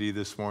opportunity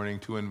this morning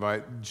to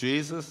invite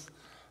Jesus,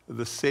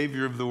 the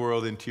Savior of the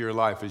world, into your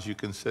life as you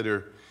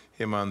consider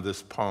him on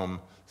this Palm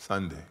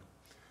Sunday.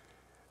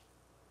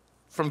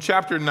 From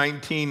chapter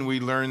 19, we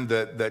learned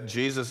that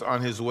Jesus,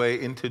 on his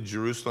way into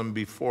Jerusalem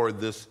before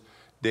this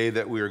day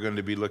that we are going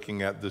to be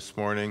looking at this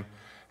morning,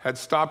 had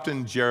stopped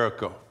in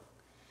Jericho.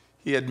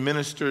 He had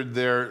ministered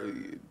there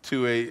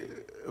to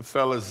a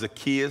fellow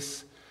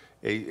Zacchaeus,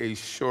 a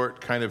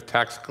short kind of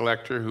tax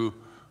collector who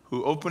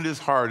opened his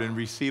heart and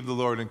received the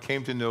Lord and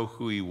came to know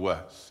who he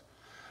was.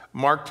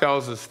 Mark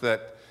tells us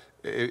that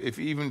if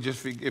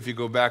you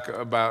go back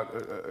about,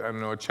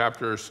 a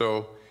chapter or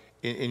so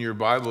in your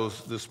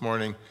Bibles this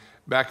morning,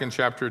 back in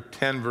chapter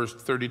 10, verse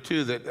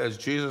 32, that as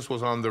Jesus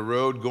was on the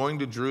road going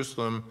to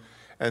Jerusalem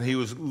and he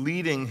was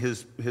leading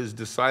his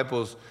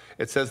disciples,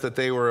 it says that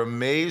they were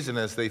amazed, and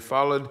as they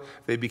followed,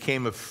 they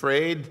became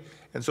afraid.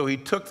 And so he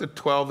took the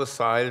 12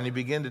 aside and he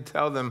began to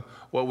tell them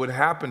what would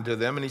happen to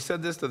them. And he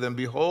said this to them: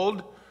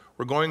 "Behold,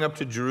 we're going up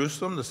to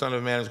Jerusalem. The Son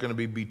of Man is going to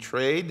be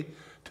betrayed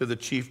to the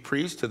chief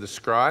priests, to the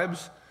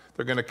scribes.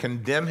 They're going to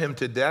condemn him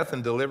to death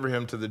and deliver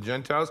him to the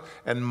Gentiles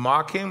and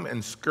mock him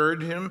and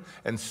scourge him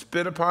and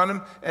spit upon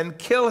him and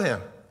kill him.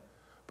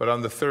 But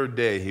on the third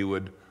day he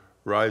would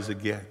rise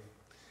again."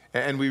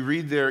 And we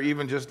read there,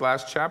 even just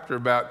last chapter,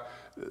 about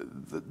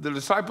the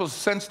disciples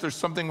sensed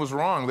something was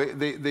wrong.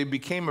 They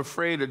became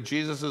afraid of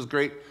Jesus'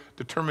 great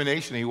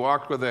determination. He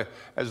walked with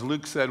as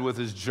Luke said, with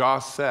his jaw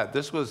set.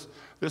 This was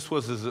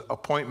his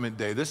appointment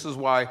day. This is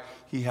why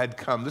he had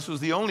come. This was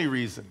the only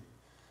reason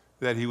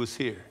that he was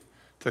here,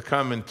 to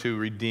come and to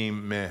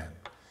redeem man.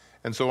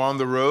 And so on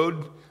the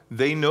road,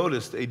 they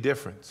noticed a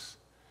difference,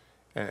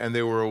 and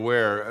they were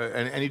aware.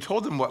 And he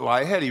told them what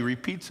lie ahead. He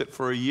repeats it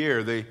for a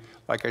year.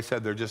 Like I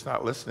said, they're just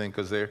not listening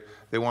because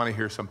they want to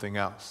hear something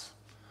else.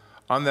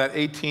 On that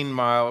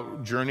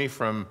 18-mile journey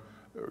from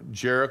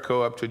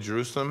Jericho up to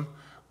Jerusalem,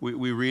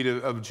 we read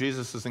of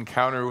Jesus'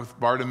 encounter with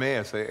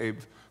Bartimaeus, a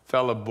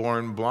fella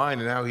born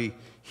blind, and how he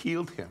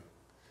healed him.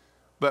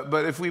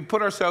 But if we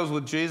put ourselves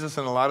with Jesus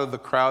and a lot of the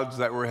crowds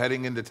that were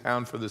heading into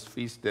town for this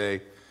feast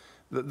day,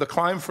 the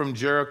climb from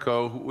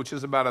Jericho, which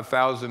is about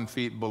 1,000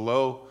 feet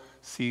below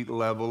sea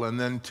level, and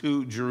then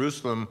to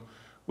Jerusalem,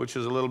 which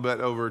is a little bit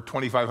over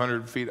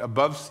 2,500 feet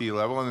above sea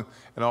level, and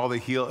all the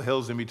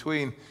hills in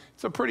between,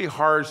 it's a pretty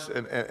harsh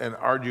and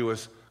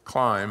arduous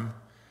climb.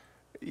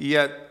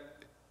 Yet,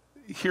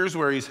 here's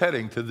where he's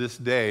heading to this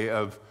day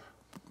of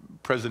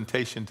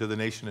presentation to the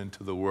nation and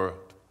to the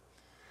world.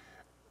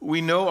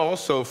 We know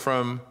also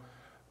from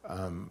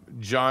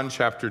John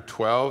chapter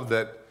 12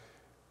 that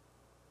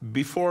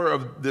before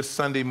of this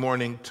Sunday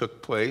morning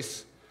took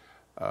place,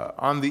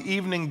 on the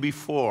evening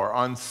before,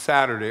 on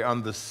Saturday,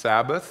 on the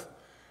Sabbath,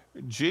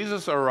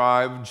 Jesus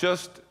arrived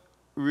just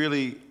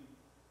really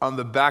on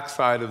the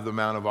backside of the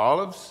Mount of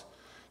Olives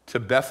to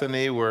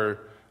Bethany, where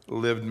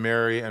lived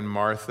Mary and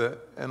Martha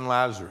and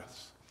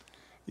Lazarus.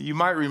 You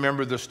might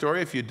remember the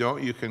story. If you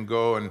don't, you can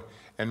go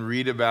and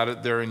read about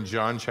it there in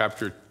John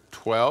chapter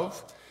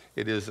 12.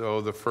 It is,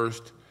 the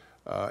first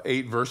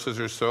 8 verses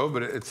or so,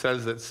 but it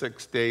says that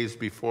 6 days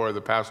before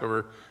the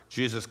Passover,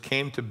 Jesus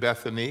came to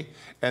Bethany,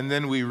 and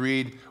then we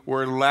read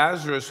where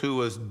Lazarus, who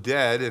was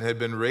dead and had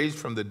been raised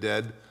from the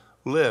dead,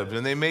 lived.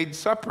 And they made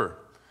supper.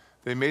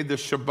 They made the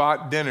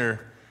Shabbat dinner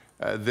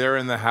there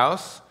in the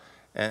house,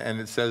 and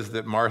it says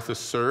that Martha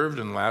served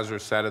and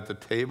Lazarus sat at the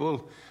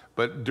table.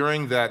 But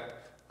during that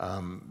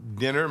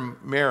dinner,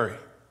 Mary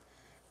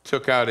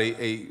took out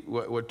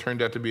what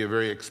turned out to be a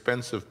very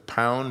expensive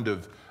pound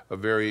of a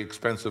very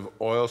expensive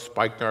oil,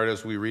 spikenard,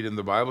 as we read in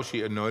the Bible.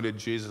 She anointed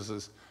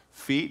Jesus'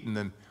 feet and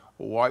then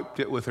wiped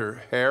it with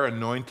her hair,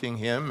 anointing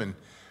him.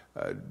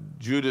 And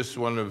Judas,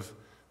 one of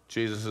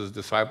Jesus'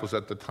 disciples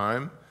at the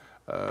time,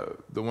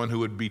 the one who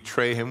would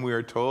betray him, we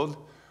are told,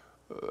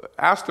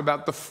 asked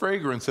about the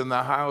fragrance in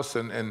the house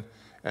and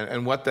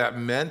what that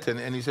meant.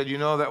 And he said,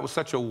 that was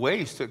such a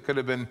waste. It could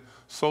have been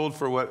sold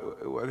for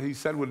what he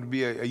said would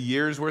be a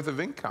year's worth of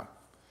income.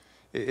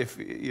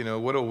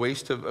 What a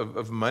waste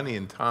of money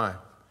and time.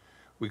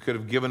 We could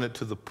have given it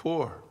to the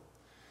poor.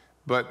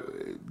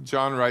 But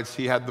John writes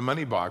he had the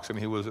money box, and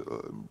he was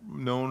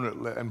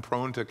known and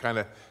prone to kind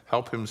of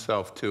help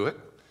himself to it.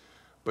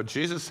 But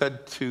Jesus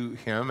said to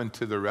him and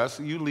to the rest,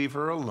 "You leave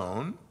her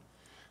alone.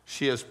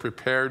 She has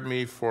prepared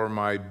me for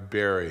my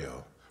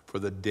burial, for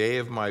the day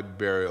of my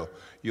burial.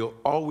 You'll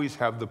always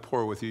have the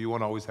poor with you. You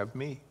won't always have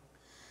me."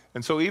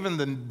 And so even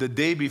the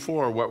day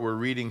before what we're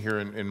reading here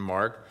in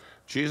Mark,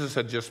 Jesus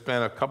had just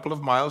spent a couple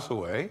of miles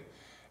away,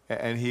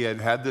 and he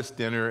had this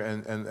dinner,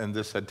 and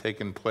this had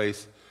taken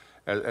place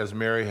as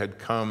Mary had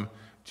come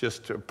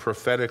just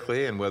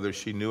prophetically, and whether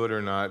she knew it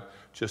or not,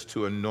 just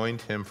to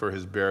anoint him for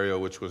his burial,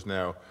 which was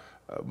now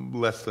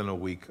less than a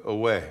week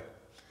away.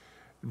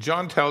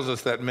 John tells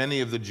us that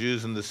many of the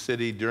Jews in the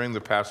city during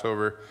the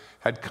Passover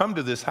had come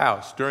to this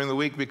house during the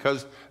week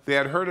because they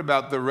had heard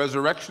about the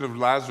resurrection of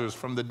Lazarus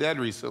from the dead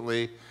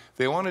recently.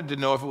 They wanted to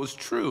know if it was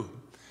true.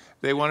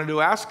 They wanted to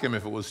ask him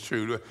if it was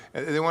true.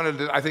 They wanted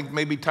to, I think,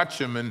 maybe touch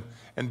him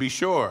and be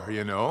sure,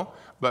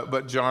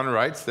 But John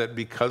writes that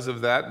because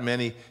of that,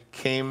 many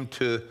came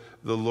to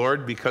the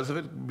Lord because of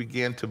it,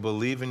 began to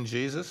believe in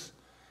Jesus.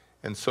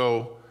 And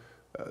so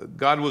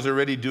God was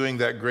already doing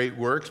that great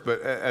works,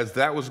 but as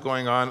that was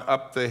going on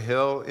up the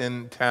hill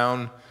in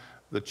town,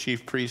 the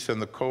chief priests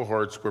and the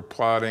cohorts were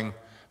plotting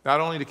not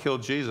only to kill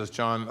Jesus,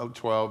 John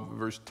 12,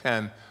 verse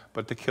 10,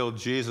 but to kill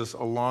Jesus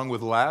along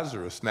with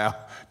Lazarus. Now,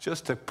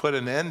 just to put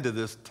an end to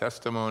this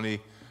testimony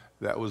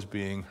that was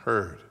being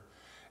heard.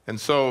 And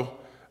so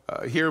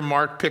here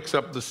Mark picks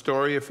up the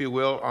story, if you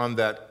will, on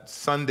that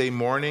Sunday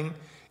morning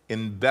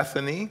in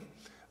Bethany.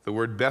 The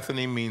word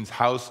Bethany means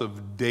house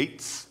of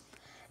dates.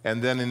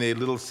 And then in a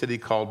little city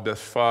called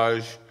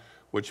Bethphage,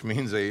 which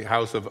means a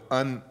house of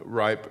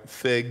unripe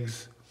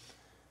figs.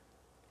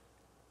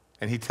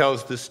 And he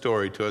tells this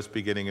story to us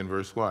beginning in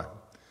verse 1.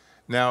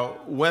 Now,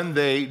 when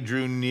they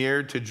drew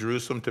near to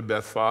Jerusalem, to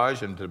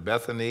Bethphage and to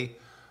Bethany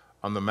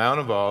on the Mount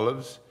of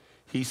Olives,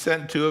 he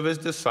sent 2 of his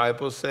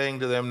disciples, saying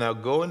to them, "Now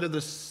go into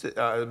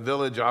the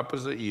village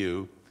opposite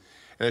you,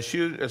 and as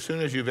soon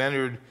as you've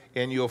entered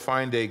in, you'll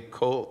find a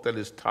colt that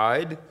is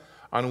tied,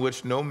 on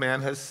which no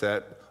man has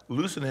sat.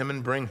 Loosen him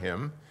and bring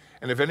him.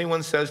 And if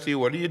anyone says to you,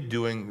 'What are you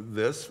doing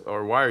this?'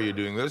 or 'Why are you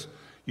doing this?'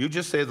 you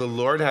just say, 'The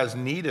Lord has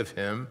need of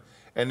him,'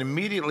 and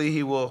immediately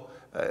he will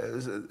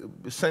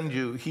send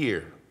you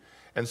here."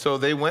 And so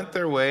they went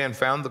their way and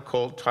found the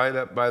colt tied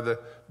up by the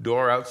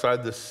door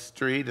outside the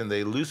street, and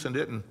they loosened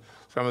it. And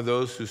some of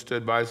those who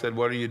stood by said,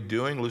 "What are you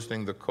doing,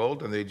 loosening the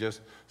colt?" And they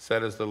just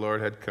said as the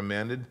Lord had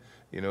commanded,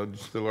 the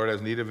Lord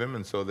has need of him,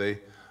 and so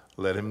they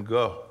let him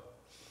go.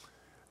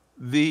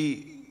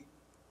 The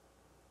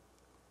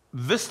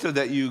vista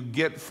that you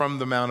get from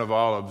the Mount of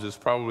Olives is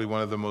probably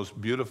one of the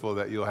most beautiful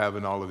that you'll have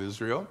in all of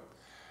Israel.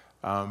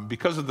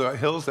 Because of the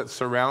hills that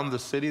surround the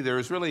city, there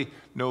is really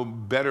no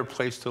better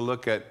place to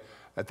look at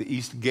the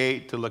east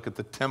gate, to look at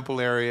the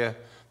temple area,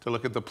 to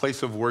look at the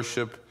place of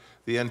worship,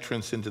 the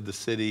entrance into the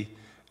city.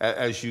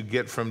 As you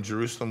get from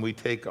Jerusalem, we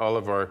take all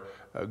of our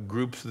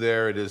groups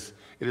there. It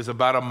is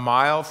about a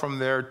mile from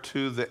there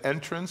to the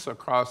entrance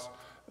across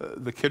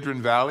the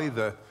Kidron Valley.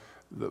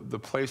 The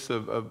place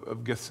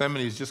of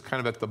Gethsemane is just kind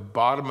of at the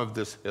bottom of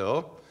this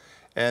hill.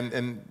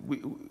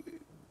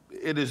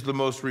 It is the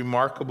most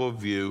remarkable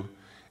view.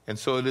 And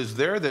so it is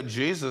there that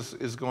Jesus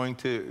is going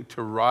to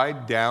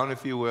ride down,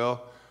 if you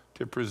will,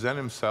 to present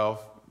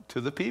himself to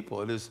the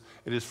people. It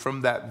is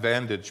from that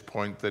vantage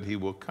point that he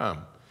will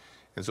come.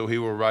 And so he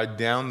will ride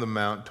down the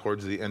mount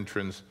towards the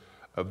entrance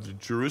of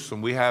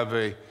Jerusalem. We have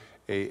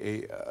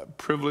a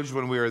privilege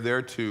when we are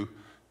there to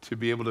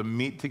be able to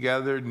meet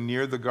together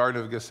near the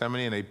Garden of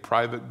Gethsemane in a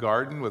private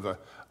garden with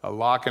a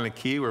lock and a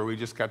key where we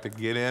just got to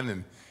get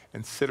in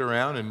and sit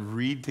around and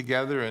read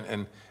together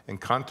and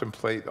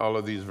contemplate all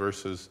of these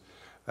verses.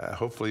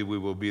 Hopefully we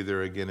will be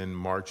there again in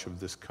March of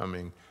this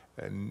coming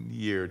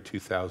year,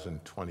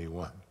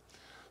 2021.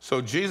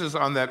 So Jesus,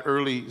 on that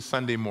early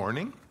Sunday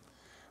morning,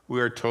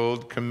 we are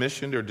told,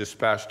 commissioned or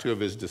dispatched two of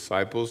his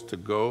disciples to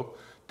go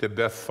to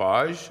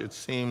Bethphage. It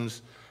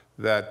seems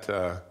that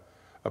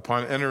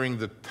upon entering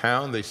the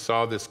town, they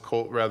saw this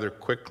colt rather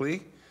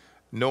quickly.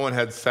 No one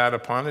had sat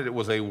upon it. It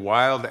was a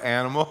wild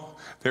animal.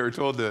 They were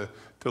told to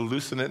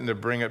loosen it and to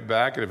bring it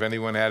back. And if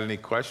anyone had any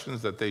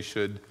questions, that they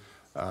should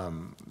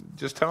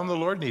just tell them the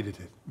Lord needed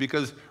it.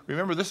 Because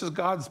remember, this is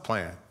God's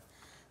plan.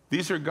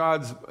 These are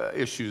God's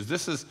issues.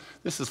 This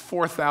is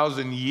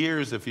 4,000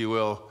 years, if you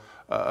will,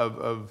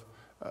 of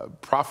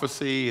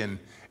prophecy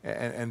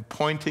and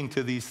pointing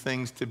to these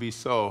things to be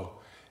so.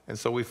 And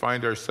so we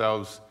find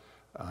ourselves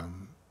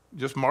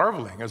just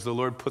marveling as the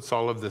Lord puts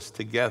all of this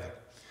together.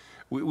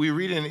 We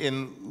read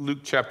in Luke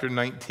chapter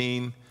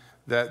 19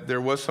 that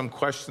there was some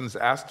questions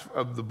asked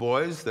of the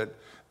boys, that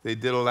they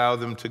did allow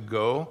them to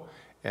go.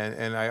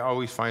 And I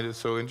always find it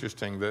so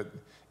interesting that,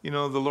 the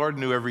Lord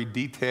knew every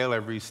detail,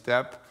 every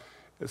step.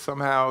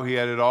 Somehow he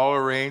had it all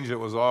arranged. It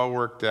was all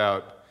worked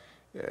out,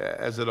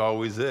 as it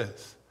always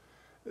is.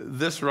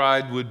 This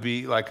ride would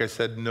be, like I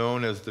said,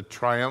 known as the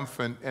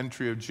triumphant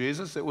entry of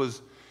Jesus. It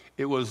was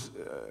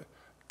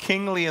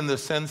kingly in the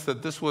sense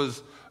that this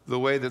was the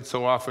way that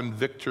so often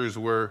victors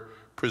were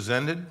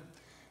presented.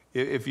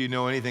 If you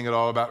know anything at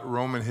all about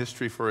Roman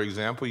history, for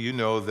example, you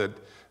know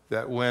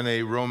that when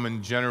a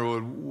Roman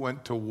general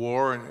went to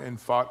war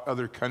and fought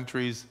other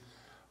countries,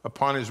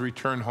 upon his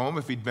return home,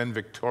 if he'd been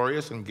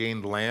victorious and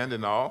gained land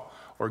and all,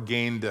 or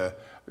gained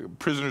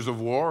prisoners of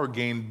war, or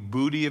gained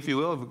booty, if you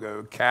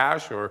will,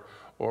 cash or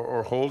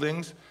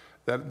holdings,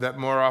 that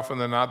more often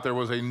than not there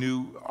was a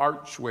new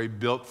archway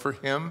built for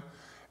him.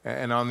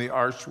 And on the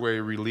archway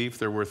relief,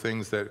 there were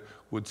things that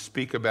would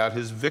speak about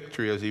his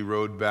victory as he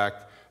rode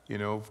back,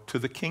 to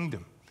the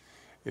kingdom.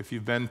 If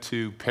you've been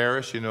to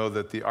Paris, you know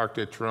that the Arc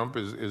de Triomphe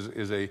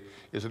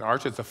is an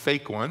arch. It's a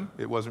fake one.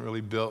 It wasn't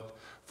really built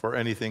for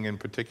anything in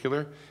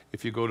particular.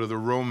 If you go to the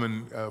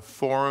Roman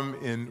Forum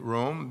in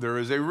Rome, there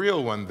is a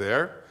real one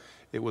there.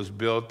 It was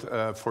built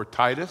for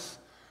Titus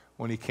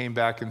when he came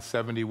back in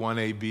 71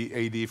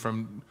 AD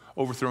from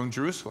overthrowing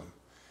Jerusalem.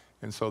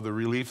 And so the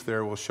relief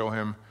there will show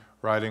him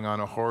riding on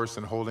a horse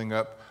and holding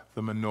up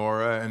the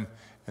menorah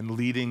and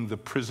leading the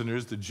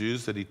prisoners, the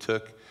Jews that he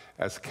took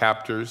as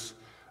captors.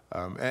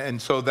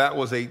 And so that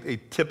was a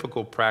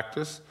typical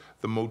practice.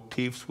 The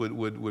motifs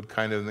would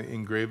kind of, the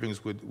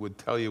engravings would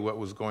tell you what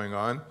was going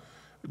on.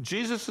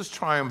 Jesus'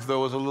 triumph,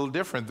 though, was a little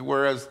different.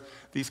 Whereas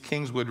these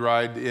kings would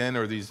ride in,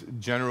 or these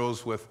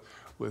generals with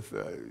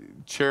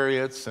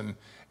chariots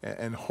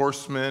and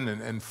horsemen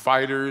and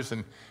fighters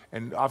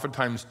and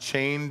oftentimes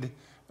chained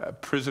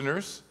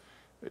prisoners,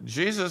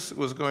 Jesus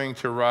was going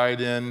to ride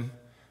in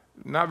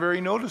not very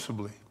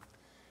noticeably,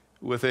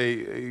 with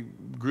a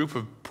group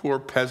of poor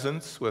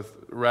peasants, with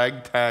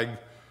ragtag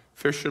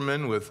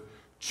fishermen, with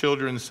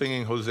children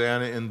singing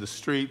Hosanna in the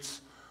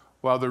streets,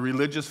 while the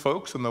religious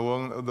folks and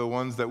the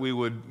ones that we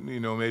would,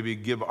 maybe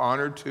give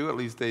honor to, at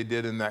least they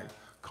did in that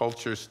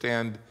culture,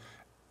 stand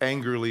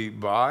angrily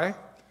by.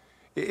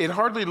 It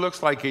hardly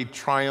looks like a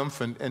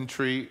triumphant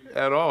entry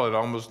at all. It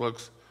almost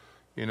looks,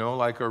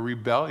 like a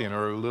rebellion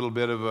or a little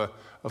bit of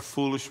a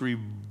foolish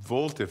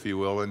revolt, if you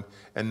will,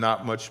 and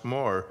not much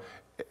more.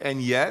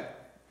 And yet,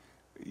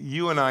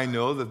 you and I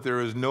know that there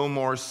is no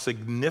more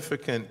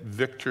significant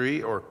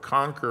victory or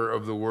conqueror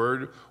of the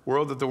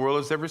world that the world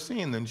has ever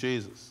seen than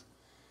Jesus.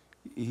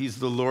 He's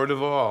the Lord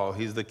of all.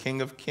 He's the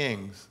King of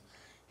kings.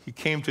 He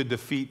came to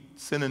defeat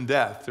sin and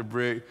death, to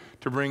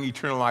bring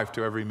eternal life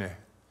to every man.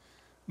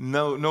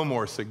 No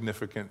more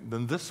significant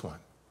than this one.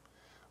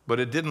 But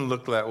it didn't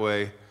look that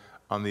way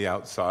on the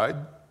outside.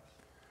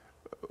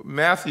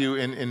 Matthew,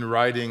 in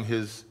writing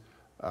his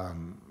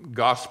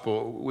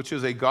gospel, which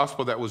is a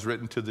gospel that was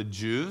written to the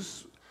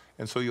Jews,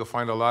 and so you'll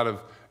find a lot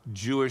of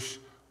Jewish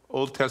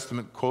Old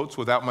Testament quotes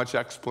without much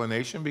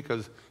explanation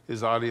because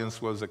his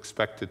audience was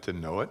expected to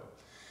know it.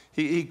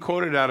 He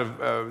quoted out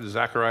of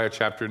Zechariah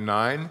chapter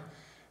 9,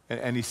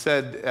 and he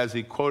said, as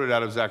he quoted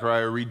out of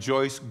Zechariah,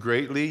 "Rejoice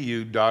greatly,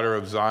 you daughter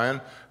of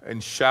Zion,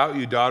 and shout,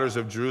 you daughters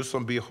of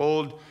Jerusalem.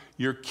 Behold,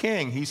 your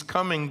king, he's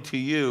coming to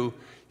you.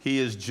 He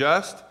is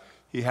just,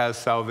 he has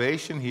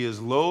salvation, he is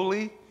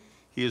lowly,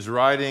 He is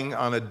riding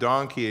on a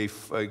donkey,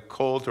 a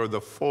colt or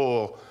the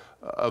foal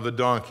of a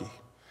donkey.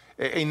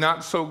 A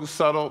not so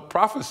subtle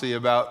prophecy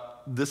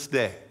about this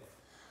day.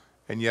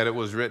 And yet it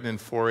was written in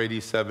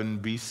 487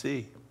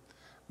 BC.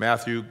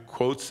 Matthew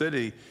quotes it.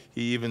 He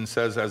even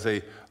says, as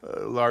a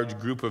large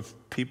group of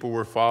people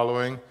were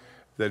following,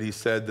 that he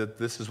said that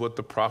this is what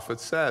the prophet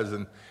says.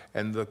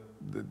 And the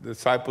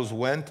disciples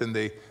went and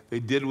they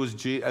did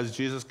as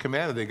Jesus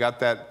commanded. They got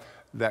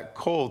that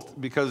colt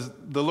because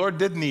the Lord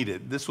did need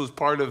it. This was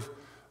part of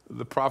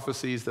the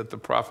prophecies that the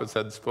prophets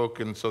had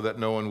spoken so that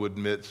no one would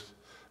miss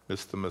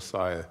the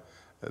Messiah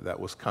that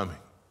was coming.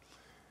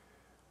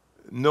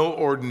 No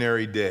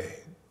ordinary day.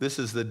 This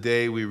is the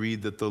day we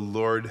read that the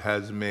Lord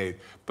has made.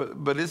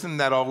 But isn't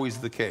that always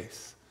the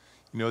case?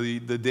 You know,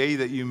 the day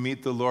that you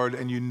meet the Lord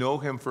and you know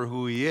him for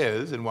who he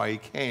is and why he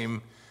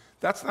came,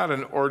 that's not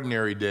an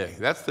ordinary day.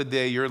 That's the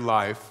day your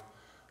life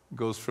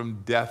goes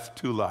from death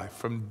to life,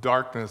 from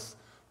darkness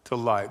to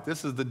light.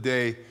 This is the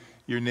day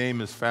your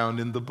name is found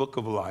in the book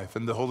of life,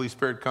 and the Holy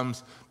Spirit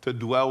comes to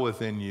dwell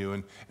within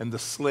you, and the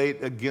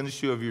slate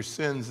against you of your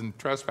sins and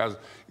trespasses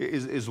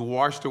is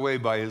washed away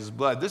by his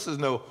blood. This is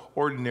no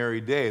ordinary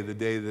day, the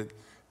day that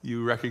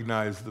you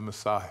recognize the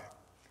Messiah.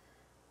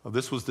 Well,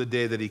 this was the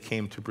day that he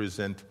came to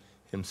present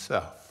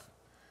himself,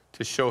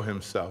 to show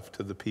himself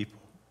to the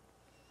people,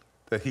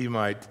 that he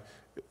might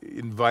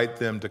invite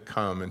them to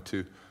come and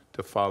to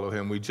follow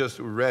him. We just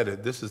read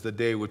it. This is the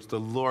day which the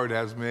Lord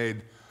has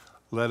made.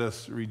 Let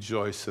us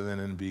rejoice in it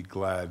and be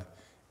glad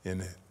in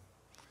it.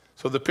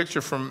 So the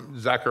picture from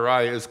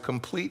Zechariah is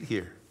complete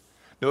here.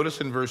 Notice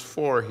in verse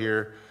 4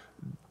 here,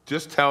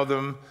 just tell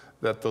them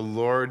that the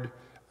Lord,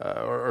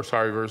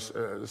 verse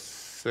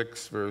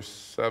 6, verse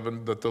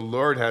 7, that the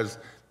Lord has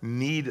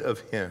need of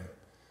him.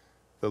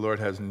 The Lord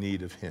has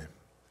need of him.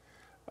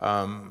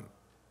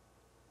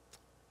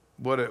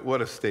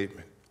 What a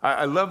statement.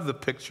 I love the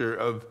picture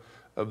of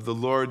the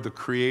Lord, the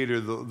Creator,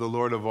 the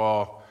Lord of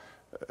all,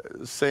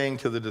 saying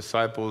to the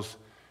disciples,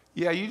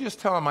 yeah, you just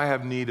tell them I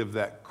have need of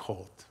that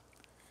colt.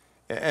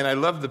 And I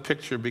love the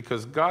picture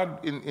because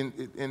God,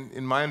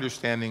 in my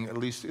understanding, at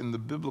least in the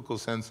biblical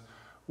sense,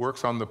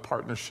 works on the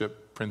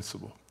partnership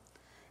principle.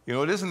 You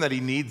know, it isn't that he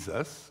needs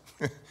us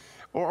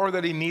or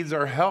that he needs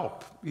our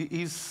help.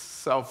 He's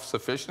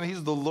self-sufficient.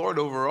 He's the Lord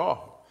over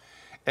all.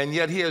 And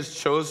yet he has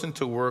chosen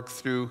to work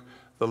through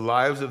the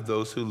lives of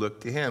those who look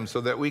to him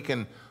so that we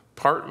can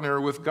partner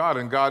with God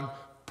and God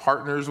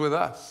partners with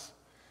us.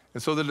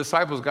 And so the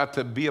disciples got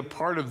to be a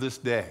part of this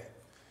day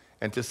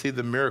and to see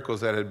the miracles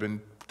that had been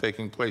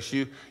taking place.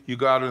 You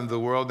go out into the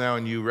world now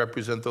and you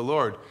represent the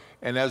Lord.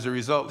 And as a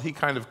result, he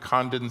kind of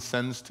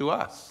condescends to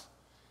us.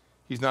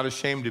 He's not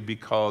ashamed to be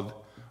called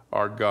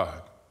our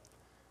God.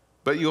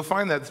 But you'll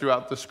find that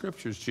throughout the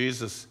scriptures.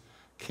 Jesus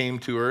came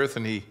to earth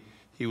and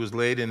he was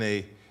laid in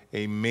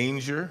a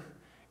manger,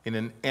 in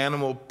an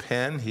animal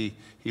pen. He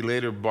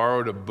later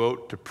borrowed a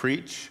boat to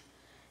preach.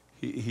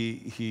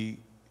 He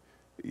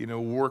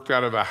worked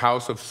out of a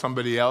house of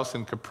somebody else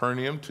in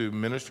Capernaum to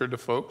minister to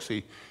folks.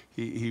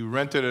 He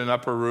rented an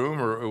upper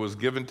room, or it was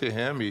given to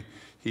him.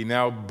 He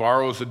now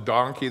borrows a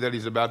donkey that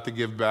he's about to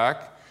give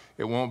back.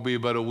 It won't be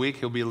but a week.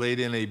 He'll be laid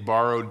in a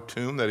borrowed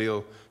tomb that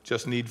he'll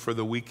just need for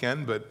the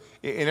weekend. But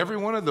in every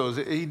one of those,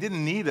 he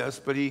didn't need us,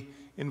 but he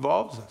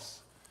involves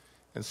us.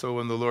 And so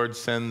when the Lord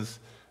sends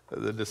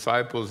the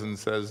disciples and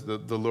says, the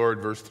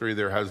Lord, verse 3,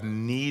 there has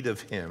need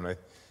of him.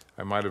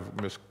 I might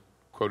have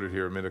misquoted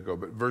here a minute ago,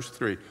 but verse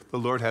 3, the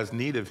Lord has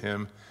need of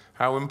him.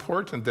 How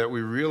important that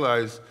we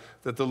realize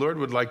that the Lord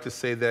would like to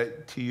say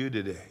that to you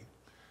today.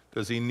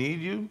 Does he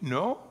need you?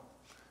 No,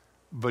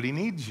 but he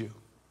needs you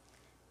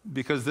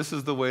because this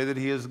is the way that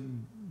he has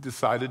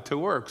decided to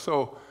work.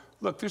 So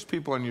look, there's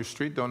people on your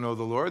street don't know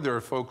the Lord. There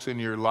are folks in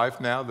your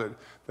life now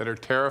that are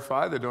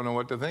terrified, that don't know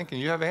what to think,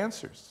 and you have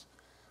answers.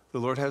 The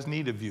Lord has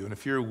need of you. And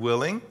if you're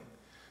willing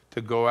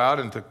to go out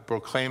and to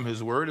proclaim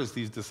his word as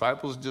these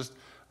disciples, just,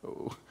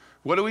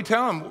 what do we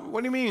tell them?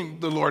 What do you mean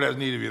the Lord has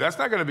need of you? That's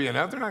not going to be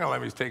enough. They're not going to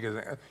let me take his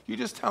hand. You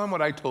just tell them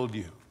what I told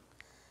you.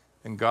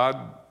 And God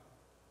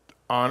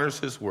honors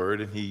his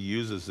word, and he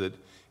uses it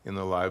in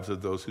the lives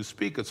of those who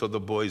speak it. So the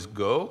boys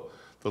go.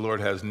 The Lord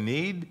has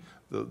need.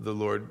 The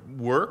Lord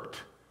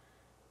worked,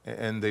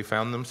 and they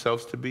found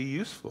themselves to be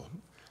useful.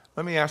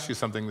 Let me ask you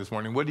something this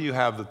morning. What do you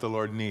have that the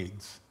Lord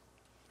needs?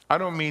 I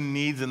don't mean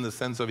needs in the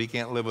sense of he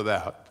can't live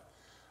without.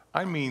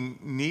 I mean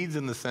needs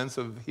in the sense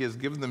of he has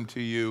given them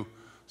to you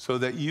so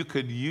that you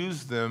could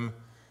use them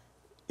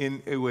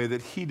in a way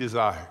that he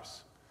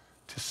desires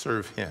to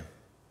serve him.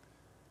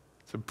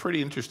 It's a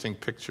pretty interesting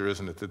picture,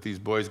 isn't it, that these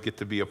boys get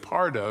to be a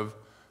part of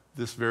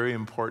this very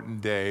important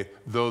day,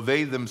 though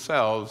they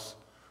themselves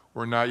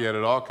were not yet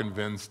at all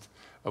convinced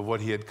of what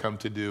he had come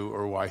to do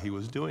or why he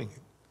was doing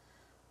it.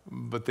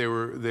 But they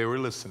were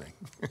listening,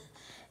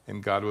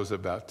 and God was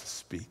about to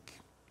speak.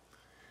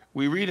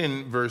 We read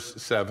in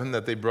verse 7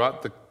 that they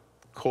brought the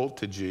colt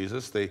to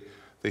Jesus. They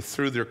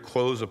threw their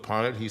clothes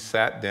upon it. He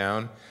sat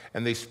down,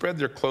 and they spread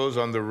their clothes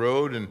on the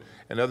road, and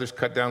others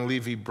cut down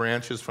leafy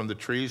branches from the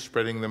trees,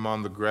 spreading them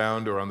on the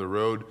ground or on the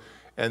road.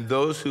 And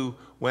those who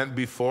went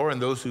before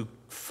and those who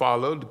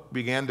followed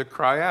began to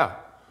cry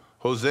out,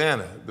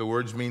 Hosanna. The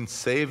words mean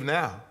save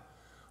now.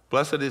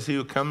 Blessed is he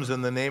who comes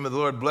in the name of the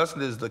Lord. Blessed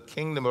is the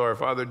kingdom of our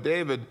father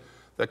David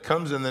that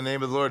comes in the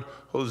name of the Lord.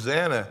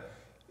 Hosanna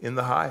in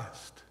the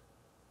highest.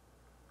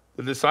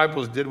 The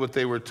disciples did what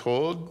they were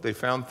told. They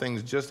found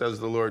things just as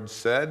the Lord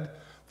said.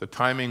 The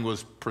timing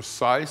was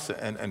precise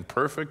and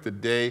perfect. The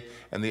day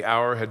and the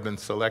hour had been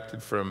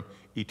selected from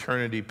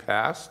eternity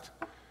past,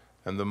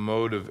 and the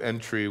mode of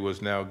entry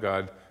was now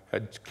God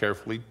had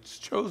carefully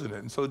chosen it.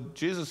 And so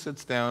Jesus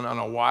sits down on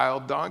a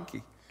wild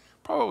donkey.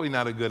 Probably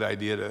not a good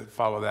idea to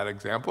follow that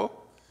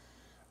example.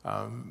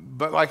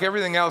 But like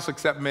everything else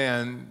except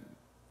man,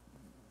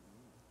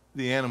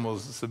 the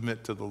animals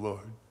submit to the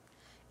Lord.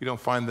 You don't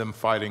find them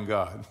fighting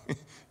God.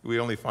 We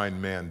only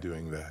find man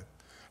doing that.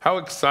 How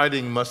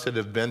exciting must it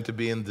have been to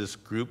be in this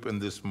group in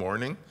this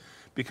morning?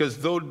 Because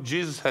though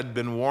Jesus had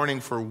been warning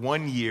for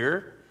 1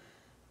 year,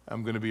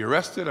 I'm going to be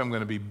arrested, I'm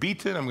going to be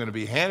beaten, I'm going to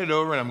be handed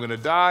over, and I'm going to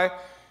die,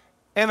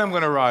 and I'm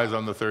going to rise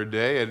on the third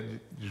day. And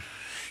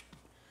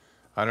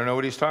I don't know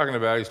what he's talking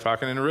about. He's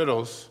talking in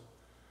riddles.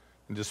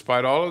 And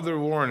despite all of their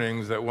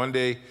warnings that one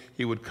day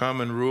he would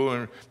come and rule,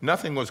 and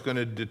nothing was going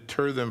to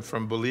deter them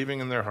from believing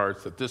in their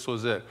hearts that this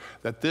was it,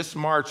 that this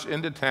march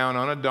into town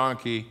on a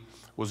donkey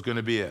was going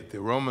to be it. The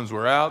Romans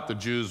were out, the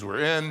Jews were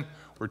in,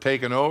 we're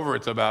taken over,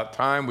 it's about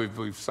time,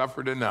 we've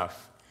suffered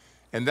enough.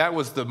 And that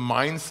was the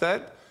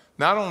mindset,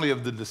 not only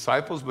of the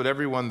disciples, but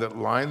everyone that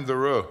lined the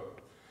road.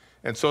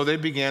 And so they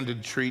began to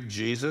treat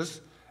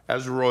Jesus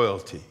as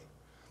royalty.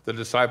 The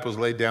disciples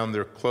laid down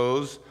their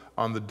clothes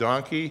on the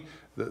donkey.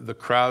 The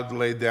crowd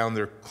laid down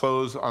their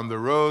clothes on the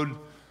road.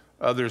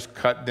 Others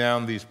cut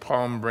down these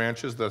palm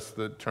branches. That's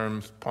the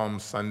term Palm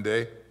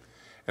Sunday.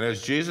 And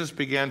as Jesus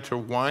began to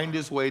wind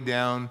his way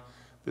down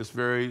this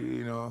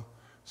very,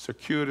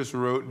 circuitous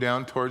road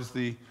down towards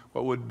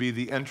what would be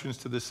the entrance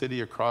to the city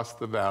across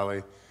the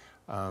valley,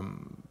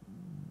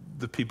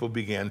 the people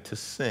began to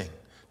sing,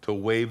 to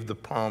wave the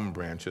palm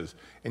branches.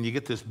 And you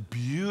get this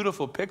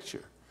beautiful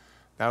picture,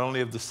 not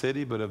only of the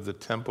city, but of the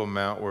Temple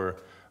Mount where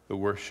the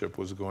worship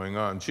was going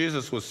on.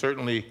 Jesus was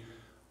certainly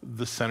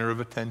the center of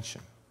attention.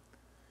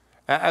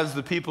 As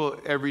the people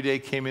every day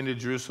came into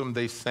Jerusalem,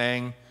 they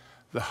sang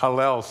the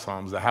Hallel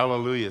Psalms, the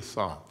Hallelujah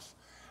Psalms.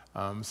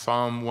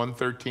 Psalm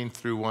 113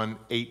 through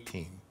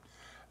 118.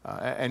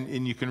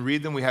 And you can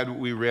read them.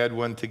 We read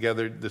one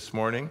together this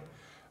morning.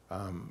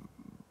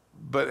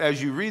 But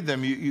as you read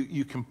them,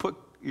 you can put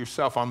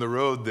yourself on the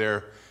road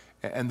there,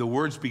 and the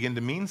words begin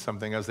to mean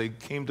something as they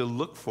came to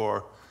look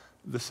for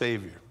the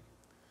Savior.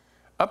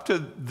 Up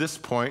to this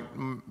point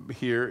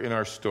here in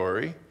our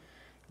story,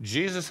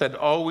 Jesus had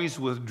always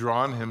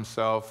withdrawn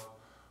himself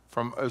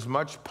from as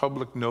much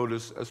public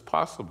notice as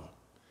possible.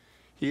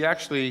 He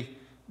actually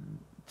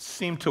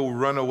seemed to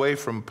run away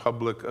from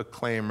public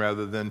acclaim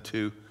rather than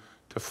to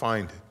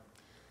find it.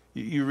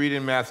 You read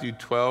in Matthew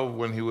 12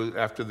 when he was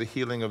after the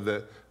healing of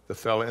the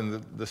fellow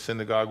in the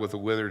synagogue with a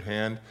withered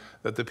hand,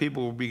 that the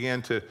people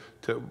began to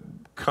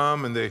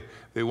come and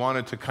they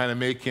wanted to kind of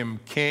make him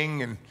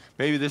king, and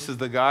maybe this is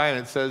the guy. And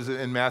it says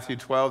in Matthew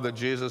 12 that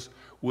Jesus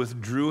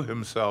withdrew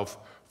himself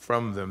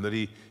from them, that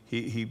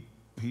he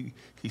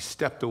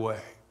stepped away.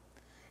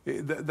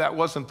 That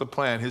wasn't the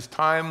plan. His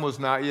time was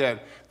not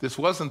yet. This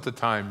wasn't the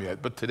time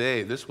yet, but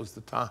today, this was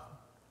the time.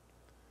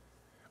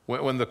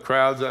 When the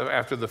crowds,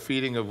 after the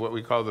feeding of what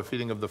we call the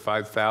feeding of the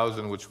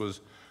 5,000, which was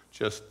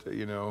just,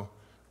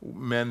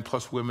 men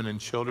plus women and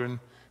children,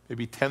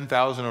 maybe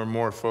 10,000 or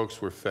more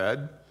folks were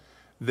fed.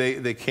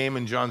 They came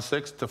in John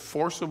 6 to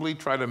forcibly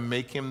try to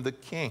make him the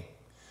king.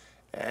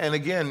 And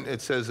again,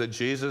 it says that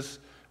Jesus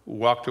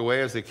walked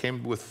away as they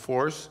came with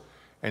force,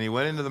 and he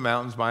went into the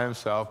mountains by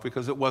himself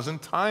because it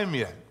wasn't time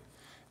yet.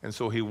 And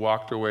so he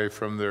walked away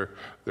from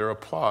their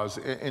applause.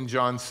 In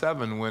John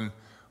 7,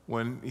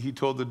 when he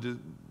told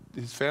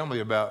his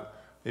family about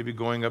maybe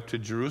going up to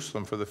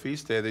Jerusalem for the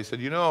feast day, they said,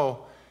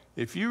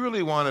 if you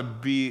really want to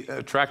be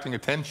attracting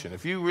attention,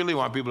 if you really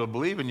want people to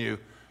believe in you,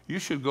 you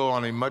should go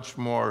on a much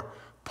more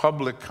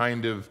public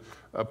kind of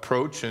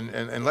approach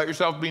and let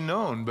yourself be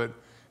known. But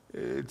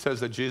it says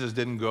that Jesus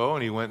didn't go,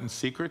 and he went in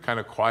secret, kind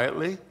of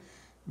quietly,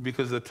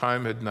 because the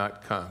time had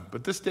not come.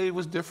 But this day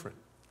was different.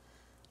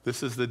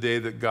 This is the day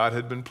that God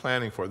had been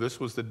planning for. This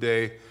was the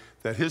day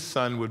that his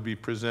son would be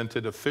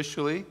presented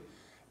officially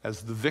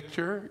as the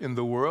victor in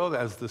the world,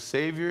 as the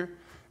Savior,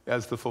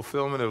 as the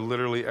fulfillment of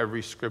literally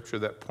every scripture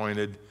that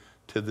pointed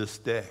to this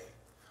day.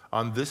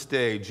 On this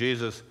day,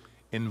 Jesus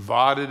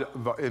invited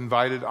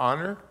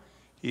honor.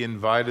 He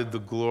invited the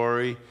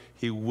glory.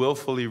 He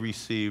willfully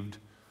received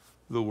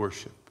the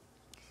worship.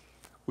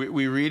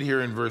 We read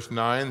here in verse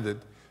 9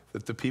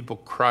 that the people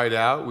cried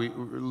out.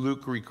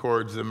 Luke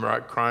records them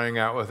crying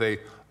out with a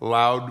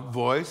loud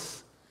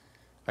voice.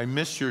 I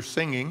miss your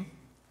singing.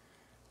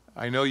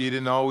 I know you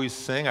didn't always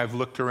sing. I've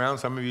looked around.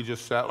 Some of you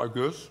just sat like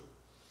this.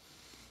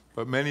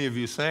 But many of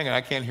you sang, and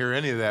I can't hear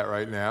any of that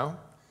right now.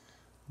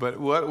 But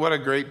what a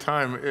great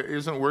time.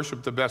 Isn't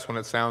worship the best when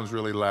it sounds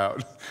really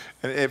loud?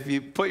 And if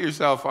you put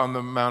yourself on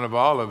the Mount of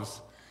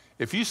Olives,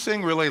 If you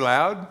sing really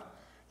loud,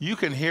 you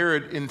can hear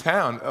it in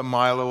town a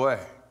mile away.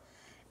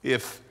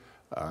 If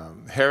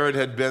Pilate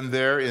had been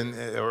there in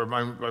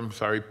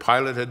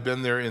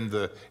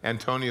the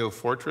Antonio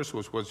Fortress,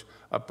 which was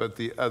up at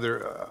the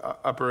other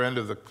upper end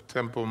of the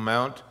Temple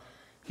Mount,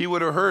 he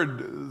would have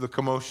heard the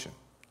commotion.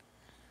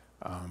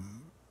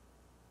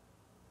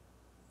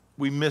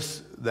 We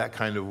miss that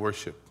kind of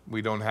worship.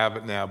 We don't have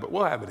it now, but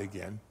we'll have it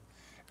again.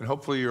 And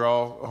hopefully you're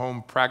all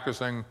home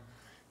practicing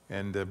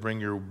and bring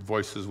your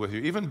voices with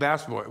you. Even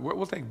bass voice.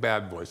 We'll take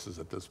bad voices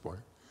at this point.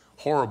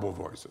 Horrible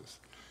voices.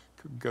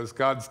 Because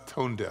God's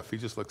tone deaf. He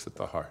just looks at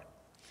the heart.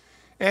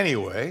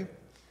 Anyway,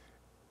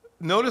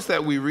 notice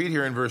that we read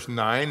here in verse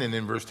 9 and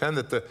in verse 10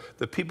 that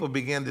the people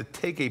began to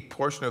take a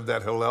portion of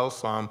that Hallel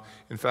psalm.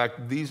 In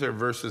fact, these are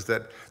verses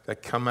that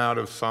come out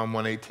of Psalm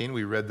 118.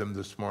 We read them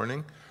this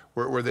morning,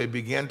 where they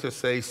began to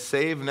say,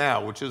 "Save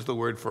now," which is the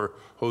word for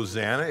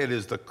Hosanna. It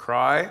is the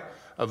cry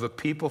of the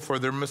people for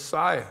their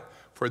Messiah,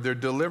 for their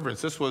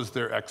deliverance. This was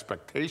their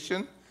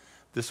expectation.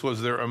 This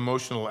was their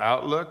emotional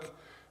outlook.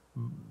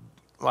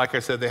 Like I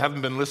said, they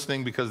haven't been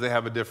listening because they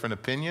have a different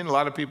opinion. A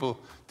lot of people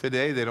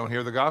today, they don't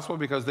hear the gospel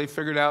because they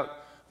figured out,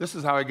 this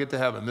is how I get to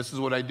heaven. This is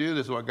what I do.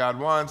 This is what God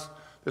wants.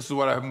 This is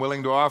what I'm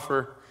willing to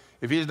offer.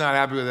 If he's not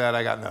happy with that,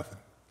 I got nothing.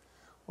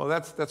 Well,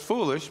 that's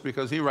foolish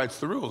because he writes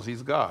the rules.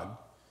 He's God.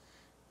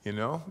 You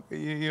know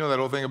that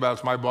old thing about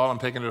it's my ball, I'm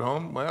taking it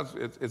home? Well,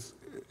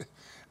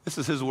 this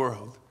is his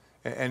world.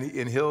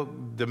 And he'll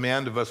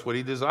demand of us what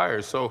he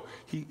desires. So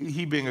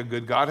he being a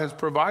good God has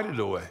provided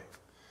a way.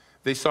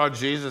 They saw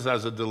Jesus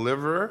as a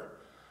deliverer,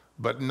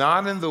 but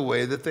not in the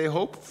way that they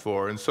hoped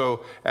for. And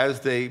so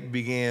as they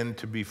began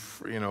to be,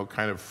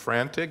 kind of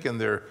frantic in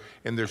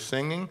their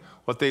singing,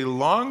 what they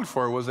longed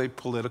for was a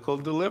political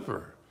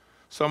deliverer,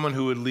 someone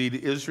who would lead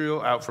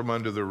Israel out from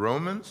under the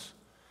Romans.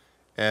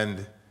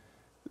 And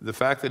the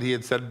fact that he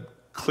had said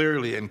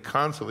clearly and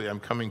constantly, I'm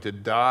coming to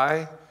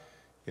die,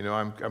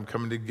 I'm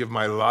coming to give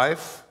my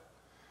life.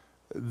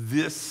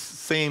 This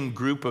same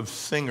group of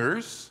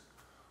singers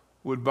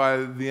would by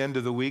the end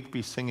of the week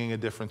be singing a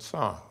different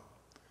song.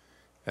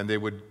 And they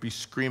would be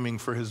screaming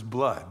for his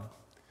blood.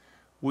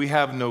 We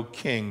have no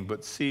king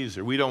but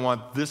Caesar. We don't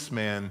want this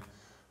man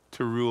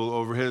to rule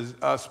over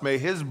us. May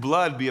his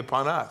blood be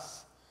upon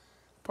us,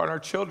 upon our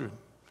children.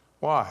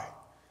 Why?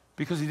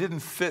 Because he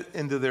didn't fit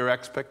into their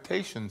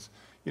expectations.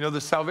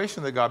 The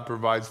salvation that God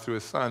provides through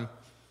his son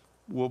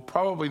will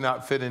probably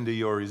not fit into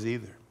yours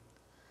either.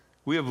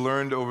 We have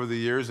learned over the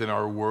years in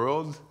our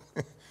world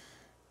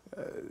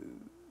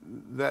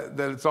that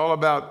it's all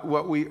about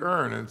what we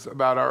earn. It's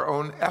about our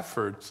own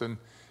efforts and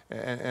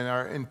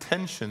our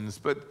intentions.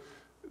 But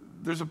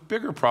there's a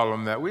bigger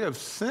problem that we have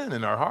sin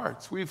in our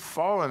hearts. We've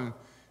fallen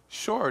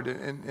short,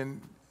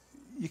 and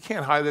you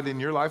can't hide that in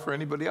your life or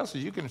anybody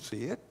else's. You can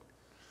see it.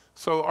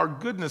 So our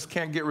goodness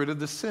can't get rid of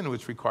the sin,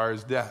 which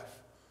requires death.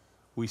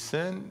 We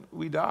sin,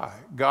 we die.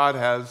 God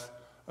has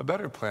a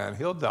better plan.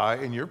 He'll die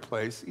in your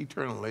place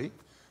eternally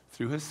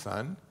through his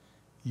son.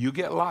 You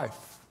get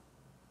life.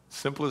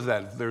 Simple as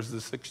that. There's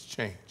this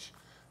exchange.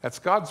 That's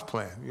God's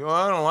plan.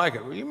 I don't like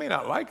it. Well, you may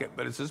not like it,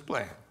 but it's his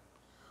plan.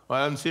 Well,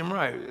 it doesn't seem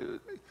right.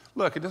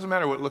 Look, it doesn't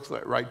matter what looks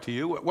like right to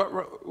you.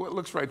 What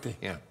looks right to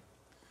him?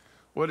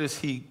 What does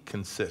he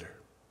consider?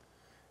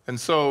 And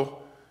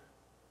so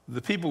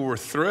the people were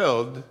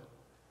thrilled,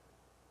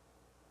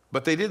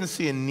 but they didn't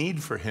see a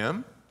need for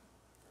him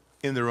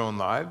in their own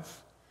lives.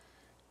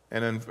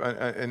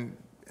 And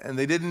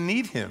they didn't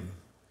need him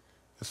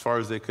as far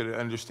as they could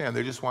understand.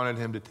 They just wanted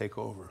him to take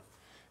over,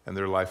 and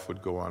their life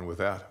would go on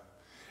without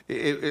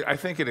him. I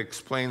think it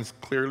explains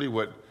clearly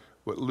what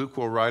Luke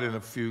will write in a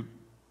few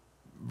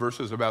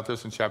verses about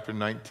this in chapter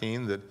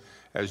 19, that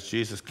as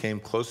Jesus came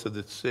close to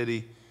the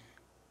city,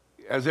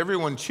 as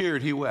everyone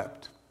cheered, he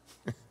wept.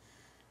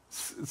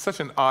 It's such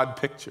an odd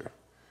picture.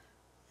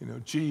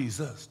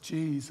 Jesus,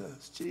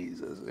 Jesus,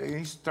 Jesus. And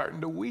he's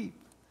starting to weep.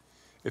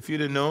 If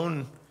you'd have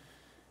known,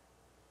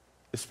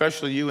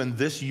 especially you in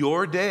this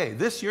your day,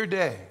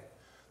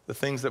 the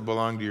things that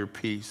belong to your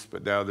peace,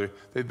 but now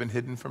they've been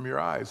hidden from your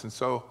eyes. And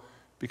so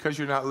because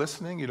you're not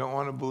listening, you don't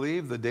want to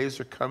believe, the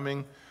days are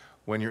coming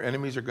when your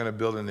enemies are going to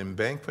build an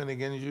embankment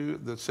against you,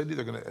 the city.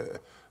 They're going to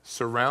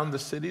surround the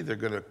city. They're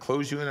going to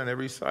close you in on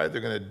every side.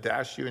 They're going to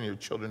dash you and your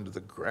children to the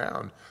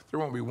ground. There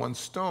won't be one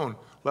stone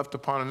left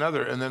upon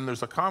another. And then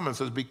there's a comment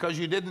that says, because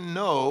you didn't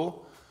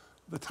know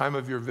the time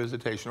of your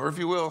visitation. Or if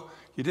you will,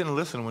 you didn't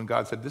listen when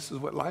God said, this is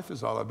what life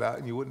is all about,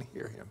 and you wouldn't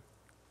hear him.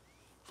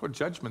 That's what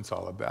judgment's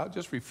all about,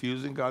 just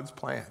refusing God's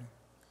plan.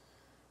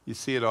 You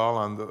see it all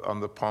on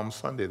the Palm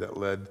Sunday that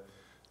led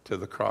to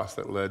the cross,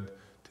 that led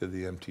to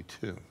the empty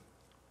tomb.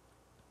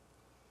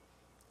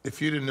 If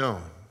you'd have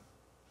known,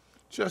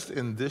 just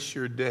in this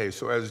your day,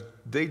 so as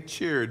they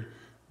cheered,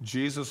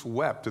 Jesus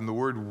wept. And the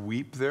word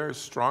weep there is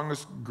the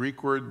strongest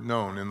Greek word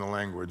known in the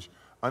language.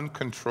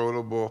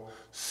 Uncontrollable,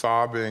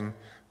 sobbing,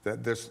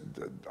 that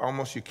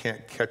almost you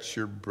can't catch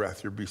your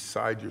breath. You're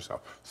beside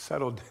yourself.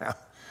 Settle down.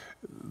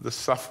 The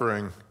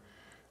suffering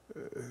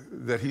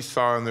that he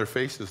saw in their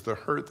faces, the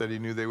hurt that he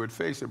knew they would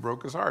face, it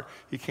broke his heart.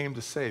 He came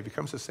to save. He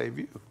comes to save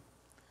you.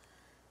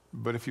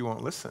 But if you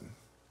won't listen,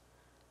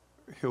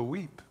 he'll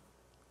weep,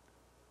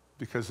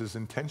 because his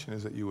intention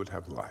is that you would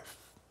have life,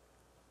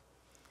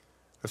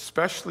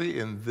 especially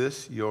in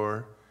this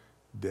your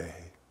day.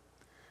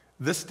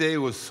 This day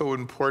was so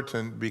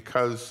important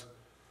because,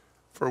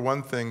 for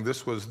one thing,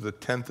 this was the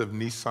 10th of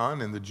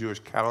Nisan in the Jewish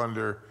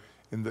calendar,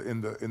 in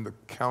the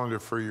calendar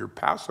for your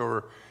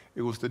Passover.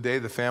 It was the day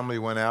the family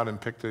went out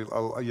and picked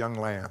a young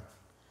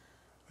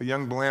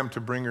lamb to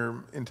bring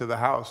her into the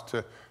house,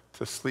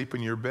 to sleep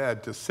in your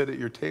bed, to sit at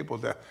your table,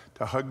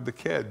 to hug the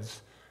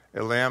kids,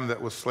 a lamb that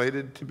was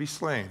slated to be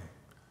slain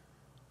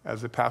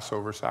as a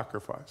Passover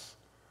sacrifice.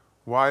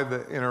 Why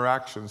the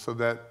interaction? So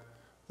that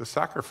the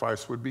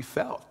sacrifice would be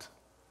felt,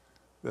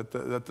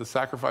 that the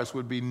sacrifice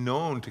would be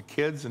known to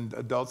kids and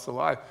adults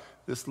alike.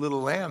 This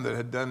little lamb that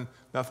had done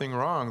nothing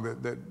wrong,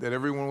 that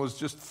everyone was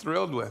just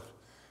thrilled with,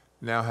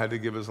 now had to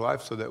give his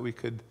life so that we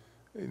could,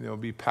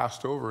 be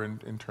passed over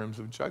in terms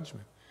of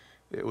judgment.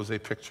 It was a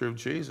picture of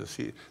Jesus.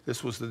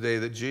 This was the day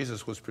that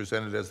Jesus was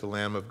presented as the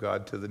Lamb of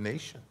God to the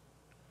nation.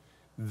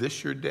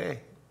 This your day.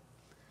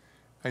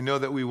 I know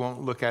that we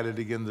won't look at it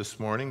again this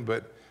morning,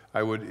 but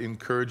I would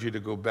encourage you to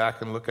go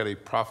back and look at a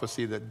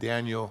prophecy that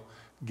Daniel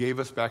gave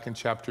us back in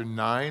chapter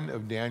 9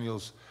 of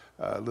Daniel's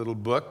little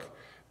book,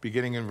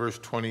 beginning in verse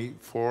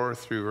 24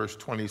 through verse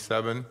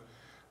 27.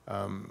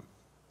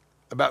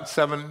 About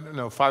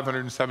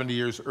 570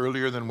 years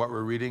earlier than what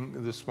we're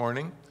reading this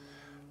morning.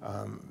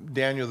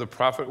 Daniel the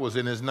prophet was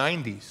in his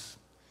 90s.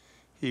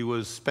 He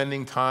was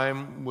spending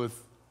time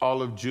with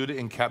all of Judah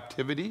in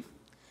captivity.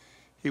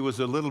 He was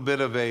a little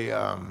bit of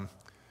a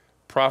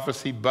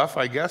prophecy buff,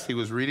 I guess. He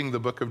was reading the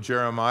book of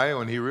Jeremiah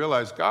when he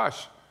realized,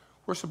 gosh,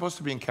 we're supposed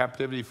to be in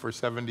captivity for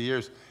 70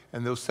 years,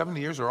 and those 70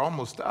 years are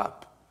almost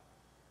up.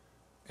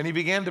 And he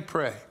began to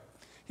pray.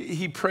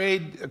 He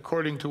prayed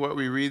according to what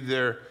we read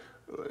there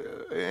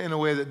in a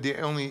way that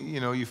only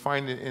you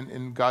find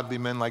in godly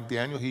men like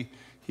Daniel.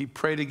 He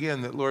prayed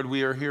again that, Lord,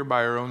 we are here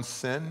by our own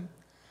sin.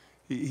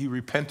 He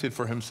repented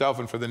for himself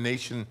and for the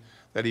nation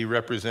that he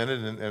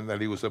represented and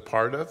that he was a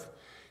part of.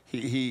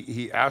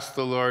 He asked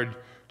the Lord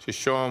to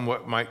show him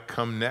what might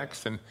come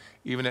next. And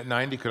even at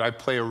 90, could I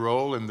play a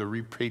role in the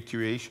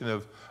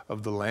repatriation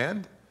of the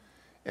land?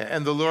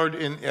 And the Lord,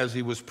 as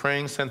he was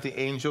praying, sent the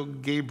angel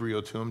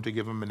Gabriel to him to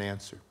give him an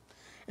answer.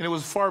 And it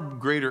was a far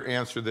greater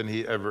answer than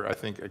he ever, I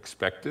think,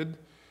 expected,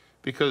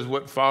 because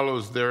what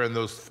follows there in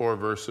those 4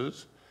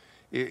 verses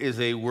is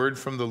a word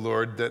from the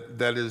Lord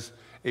that is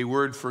a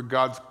word for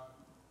God's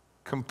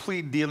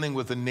complete dealing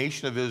with the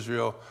nation of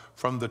Israel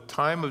from the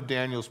time of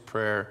Daniel's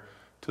prayer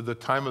to the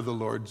time of the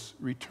Lord's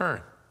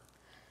return.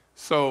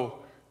 So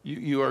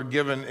you are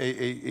given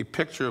a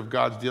picture of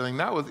God's dealing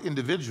not with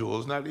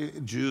individuals, not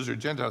Jews or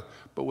Gentiles,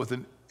 but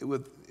with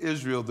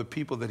Israel, the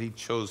people that he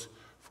chose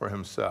for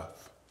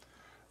himself.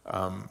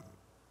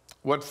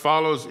 What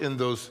follows in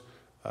those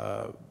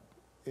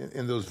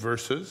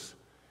verses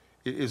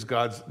is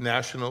God's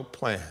national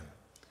plan.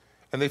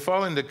 And they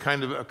fall into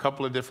kind of a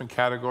couple of different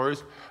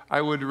categories.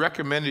 I would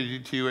recommend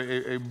to you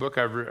a book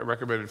I've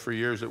recommended for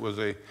years. It was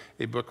a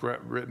book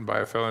written by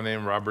a fellow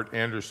named Robert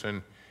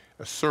Anderson,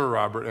 Sir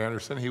Robert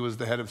Anderson. He was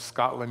the head of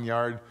Scotland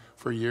Yard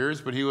for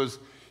years, but he was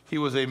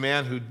a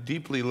man who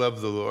deeply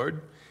loved the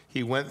Lord.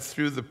 He went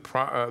through the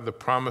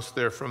promise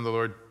there from the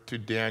Lord to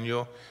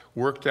Daniel,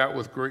 worked out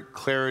with great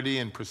clarity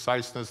and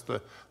preciseness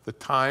the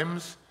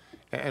times,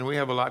 and we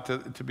have a lot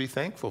to be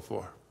thankful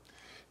for.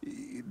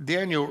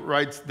 Daniel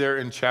writes there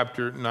in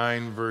chapter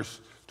 9,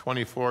 verse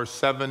 24,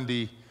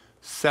 77s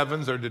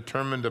are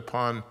determined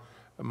upon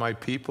my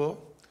people,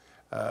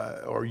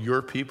 or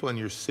your people in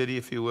your city,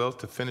 if you will,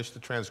 to finish the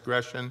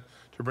transgression,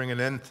 to bring an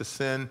end to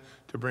sin,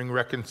 to bring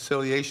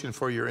reconciliation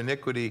for your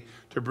iniquity,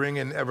 to bring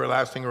in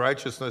everlasting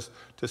righteousness,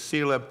 to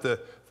seal up the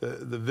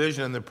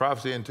vision and the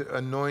prophecy, and to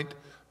anoint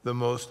the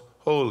most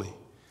holy.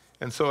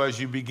 And so as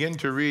you begin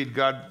to read,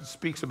 God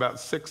speaks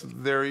about 6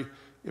 very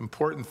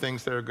important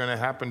things that are going to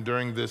happen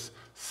during this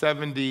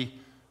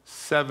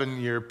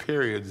 77-year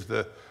periods.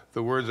 The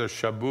words are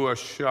Shabua,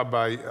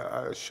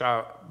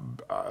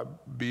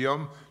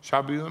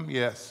 Shabium,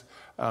 yes.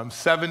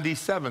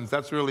 77s,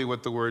 that's really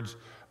what the words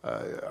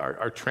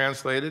are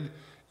translated.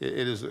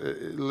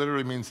 It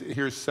literally means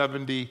here's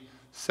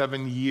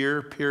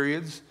 77-year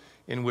periods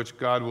in which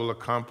God will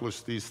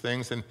accomplish these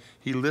things. And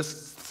he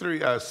lists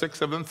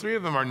 6 of them. 3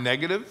 of them are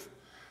negative.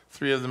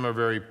 3 of them are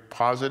very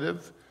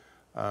positive.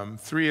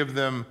 3 of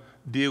them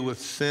deal with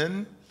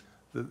sin.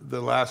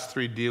 The last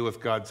 3 deal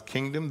with God's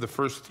kingdom. The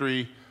first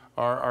 3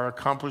 are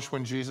accomplished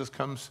when Jesus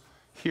comes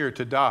here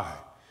to die.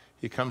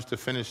 He comes to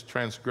finish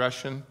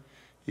transgression.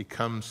 He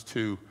comes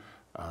to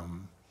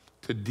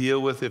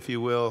deal with, if you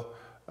will,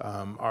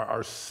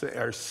 our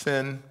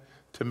sin,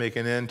 to make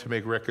an end, to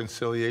make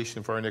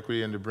reconciliation for our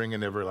iniquity, and to bring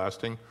in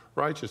everlasting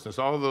righteousness.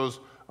 All of those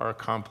are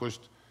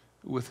accomplished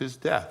with his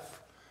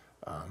death.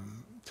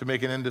 To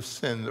make an end of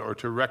sin, or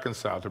to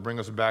reconcile, to bring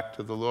us back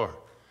to the Lord.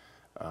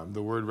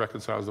 The word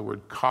reconcile is the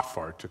word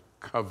kafar, to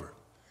cover.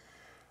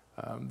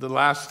 The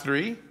last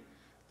 3,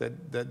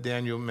 that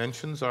Daniel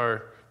mentions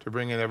are to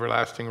bring in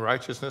everlasting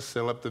righteousness,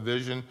 seal up the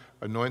vision,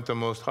 anoint the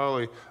most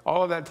holy.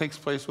 All of that takes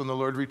place when the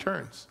Lord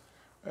returns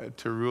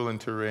to rule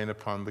and to reign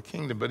upon the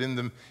kingdom. But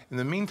in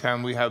the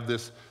meantime, we have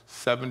this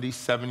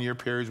 77-year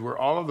period where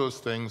all of those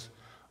things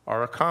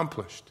are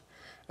accomplished.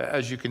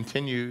 As you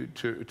continue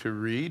to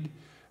read,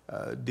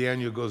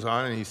 Daniel goes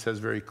on and he says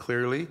very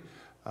clearly,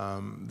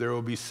 there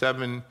will be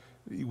 7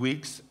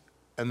 weeks,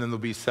 and then there'll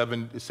be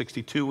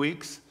 62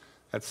 weeks.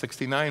 That's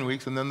 69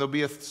 weeks, and then there'll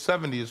be a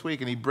 70th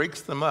week, and he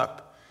breaks them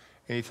up.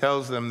 And he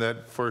tells them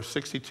that for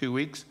 62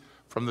 weeks,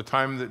 from the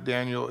time that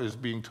Daniel is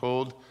being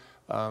told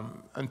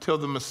until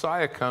the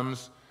Messiah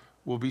comes,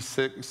 will be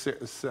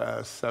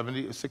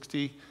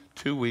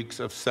 62 weeks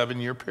of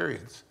 7-year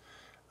periods.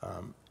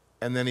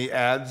 And then he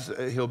adds,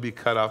 he'll be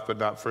cut off, but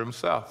not for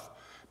himself.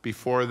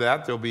 Before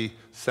that, there'll be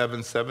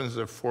 7 sevens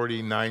of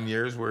 49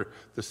 years where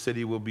the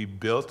city will be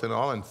built and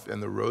all,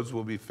 and the roads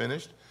will be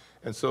finished.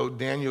 And so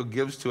Daniel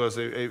gives to us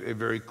a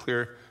very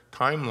clear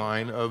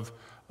timeline of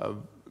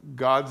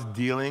God's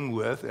dealing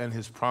with and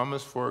his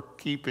promise for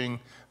keeping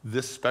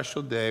this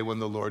special day when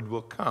the Lord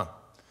will come.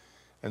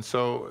 And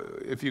so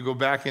if you go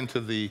back into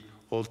the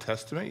Old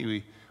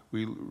Testament,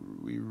 we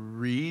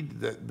read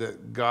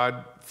that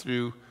God,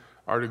 through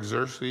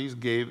Artaxerxes,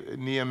 gave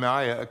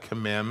Nehemiah a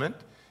commandment.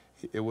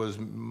 It was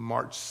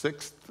March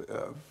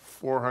 6th,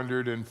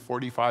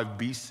 445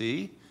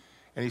 BC.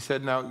 And he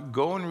said, now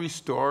go and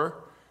restore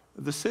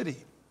the city.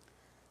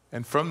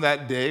 And from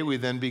that day, we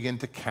then begin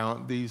to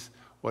count these,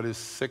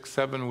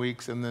 7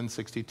 weeks and then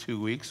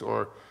 62 weeks,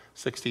 or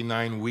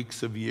 69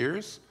 weeks of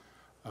years,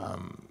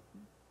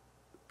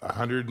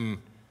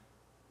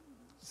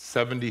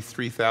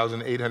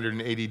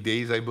 173,880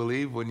 days, I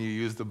believe, when you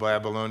use the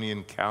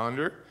Babylonian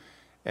calendar.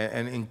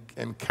 And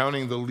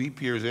counting the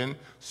leap years in,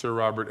 Sir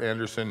Robert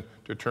Anderson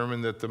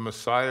determined that the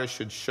Messiah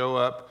should show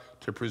up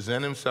to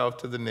present himself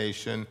to the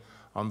nation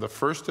on the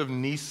 1st of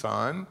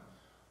Nisan,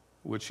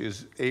 which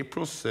is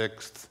April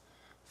 6th,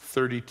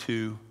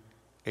 32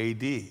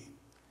 AD.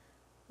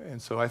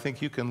 And so I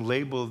think you can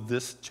label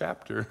this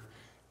chapter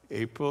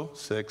April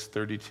 6th,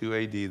 32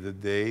 AD, the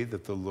day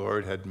that the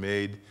Lord had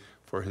made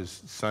for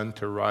his son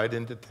to ride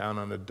into town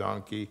on a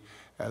donkey,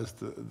 as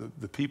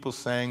the people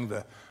sang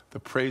the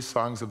praise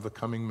songs of the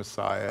coming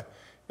Messiah,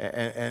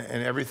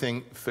 and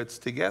everything fits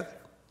together.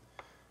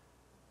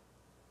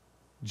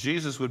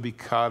 Jesus would be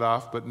cut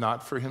off, but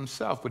not for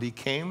himself. But he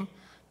came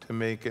to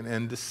make an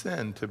end to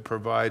sin, to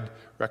provide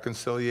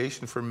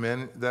reconciliation for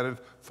men that have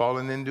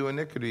fallen into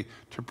iniquity,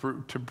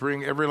 to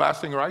bring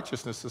everlasting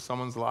righteousness to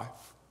someone's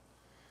life.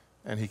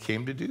 And he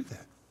came to do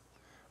that.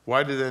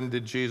 Why then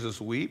did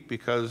Jesus weep?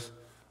 Because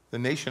the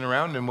nation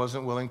around him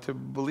wasn't willing to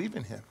believe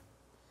in him.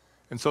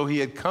 And so he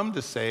had come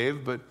to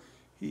save, but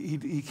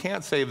he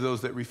can't save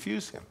those that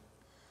refuse him.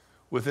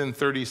 Within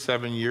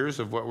 37 years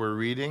of what we're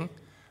reading,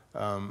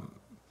 the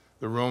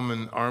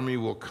Roman army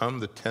will come,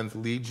 the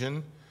 10th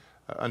Legion,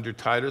 under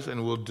Titus,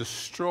 and will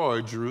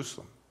destroy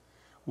Jerusalem.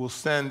 Will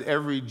send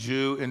every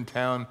Jew in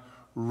town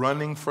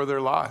running for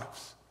their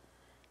lives.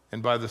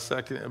 And by the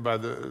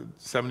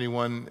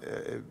 71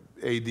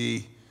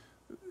 AD,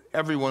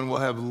 everyone will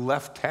have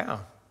left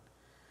town.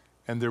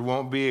 And there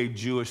won't be a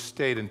Jewish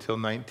state until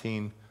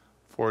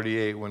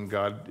 1948, when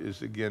God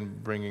is again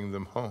bringing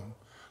them home.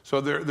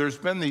 So there's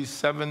been these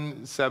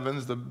 7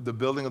 sevens, the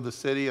building of the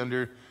city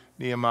under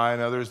Nehemiah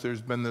and others.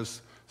 There's been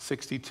this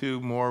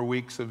 62 more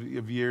weeks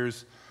of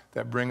years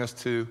that bring us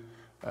to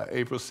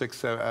April 6,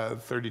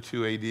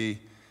 32 AD.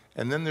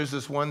 And then there's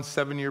this 1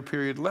 7-year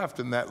period left,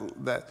 and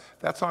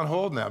that's on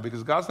hold now,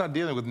 because God's not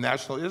dealing with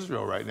national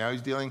Israel right now.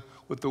 He's dealing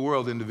with the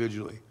world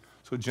individually.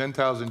 So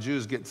Gentiles and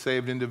Jews get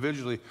saved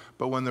individually.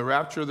 But when the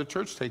rapture of the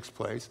church takes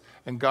place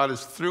and God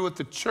is through with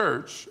the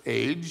church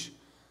age,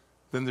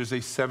 then there's a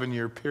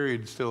 7-year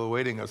period still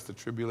awaiting us, the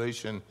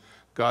tribulation,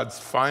 God's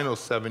final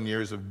 7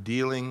 years of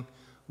dealing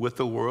with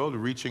the world,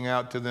 reaching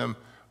out to them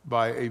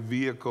by a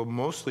vehicle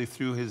mostly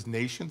through his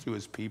nation, through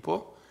his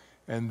people.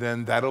 And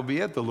then that'll be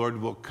it. The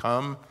Lord will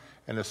come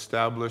and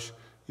establish,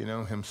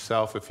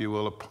 himself, if you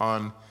will,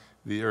 upon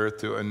the earth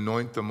to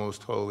anoint the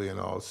most holy and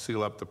all,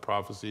 seal up the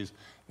prophecies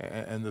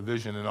and the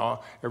vision and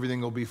all. Everything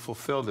will be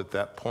fulfilled at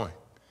that point.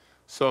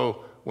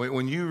 So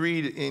when you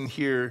read in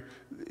here,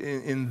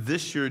 in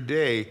this your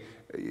day,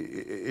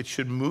 it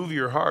should move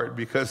your heart,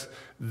 because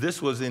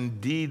this was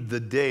indeed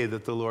the day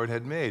that the Lord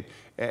had made.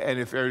 And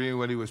if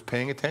anybody was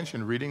paying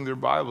attention, reading their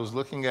Bibles,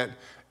 looking at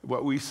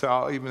what we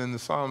saw even in the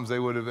Psalms, they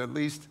would have at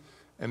least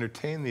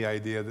entertained the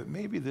idea that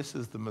maybe this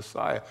is the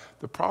Messiah.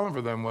 The problem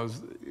for them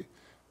was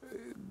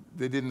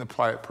they didn't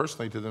apply it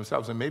personally to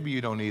themselves, and maybe you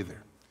don't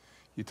either.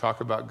 You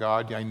talk about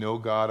God, I know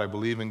God, I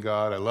believe in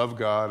God, I love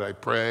God, I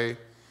pray.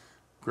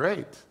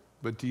 Great.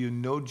 But do you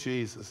know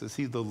Jesus? Is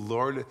he the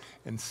Lord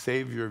and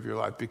Savior of your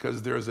life?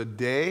 Because there is a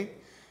day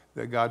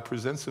that God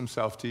presents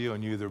himself to you,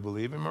 and you either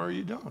believe him or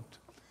you don't.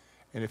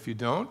 And if you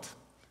don't,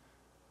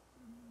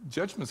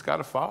 judgment's got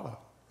to follow.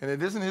 And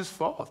it isn't his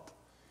fault.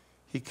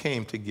 He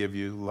came to give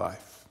you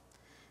life.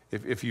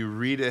 If you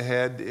read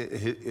ahead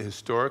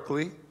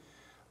historically,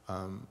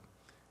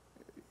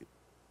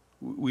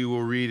 We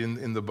will read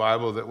in the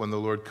Bible that when the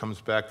Lord comes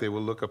back, they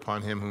will look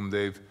upon him whom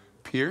they've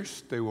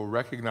pierced. They will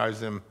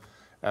recognize him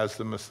as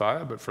the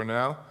Messiah, but for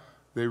now,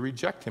 they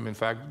reject him. In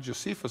fact,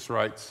 Josephus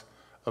writes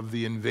of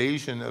the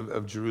invasion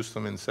of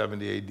Jerusalem in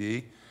 70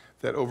 AD,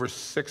 that over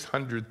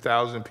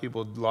 600,000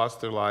 people lost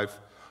their life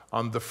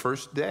on the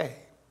first day.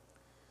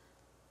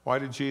 Why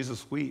did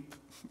Jesus weep?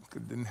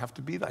 It didn't have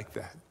to be like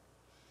that.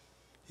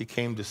 He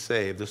came to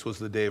save. This was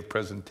the day of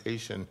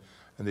presentation,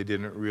 and they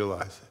didn't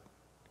realize it.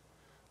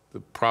 The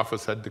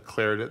prophets had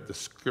declared it. The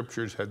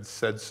scriptures had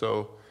said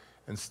so,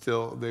 and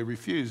still they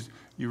refused.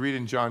 You read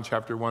in John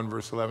chapter 1,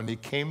 verse 11, he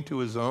came to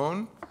his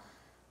own,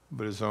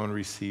 but his own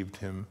received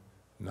him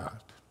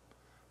not.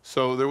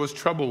 So there was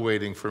trouble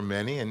waiting for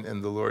many,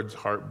 and the Lord's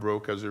heart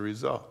broke as a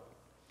result.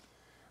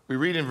 We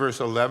read in verse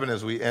 11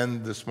 as we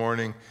end this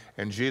morning,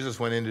 and Jesus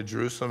went into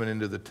Jerusalem and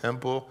into the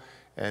temple,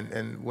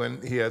 and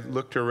when he had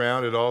looked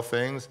around at all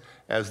things,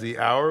 as the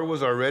hour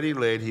was already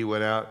late, he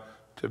went out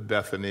to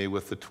Bethany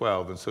with the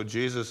 12. And so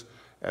Jesus,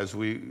 as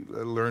we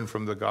learn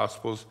from the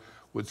Gospels,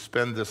 would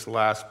spend this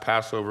last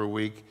Passover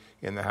week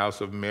in the house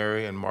of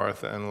Mary and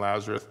Martha and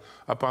Lazarus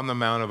up on the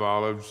Mount of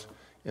Olives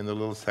in the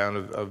little town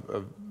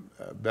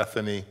of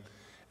Bethany.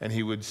 And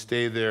he would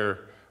stay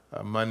there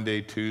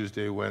Monday,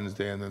 Tuesday,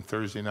 Wednesday, and then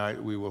Thursday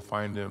night we will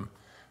find him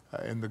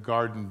in the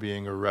garden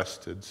being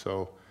arrested.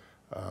 So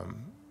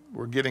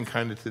we're getting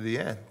kind of to the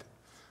end.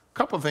 A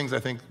couple of things I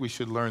think we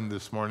should learn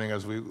this morning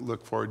as we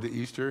look forward to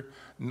Easter.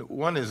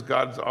 One is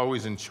God's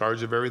always in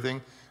charge of everything.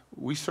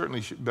 We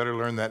certainly should better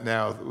learn that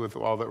now with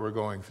all that we're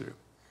going through.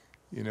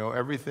 You know,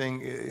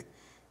 everything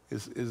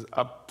is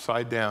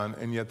upside down,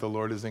 and yet the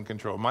Lord is in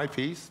control. My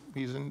peace,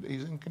 he's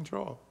in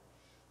control.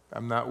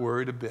 I'm not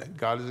worried a bit.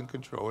 God is in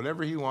control.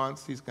 Whatever he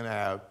wants, he's going to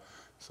have.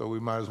 So we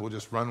might as well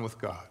just run with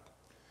God.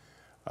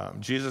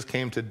 Jesus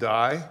came to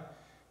die,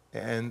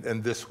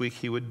 and this week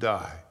he would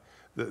die.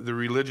 The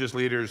religious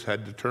leaders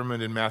had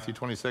determined in Matthew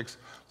 26,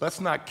 let's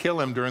not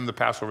kill him during the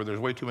Passover. There's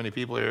way too many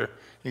people here.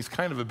 He's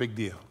kind of a big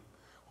deal.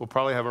 We'll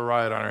probably have a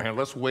riot on our hands.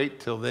 Let's wait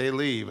till they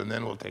leave, and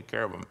then we'll take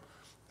care of them.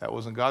 That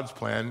wasn't God's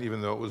plan,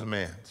 even though it was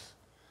man's.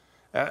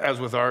 As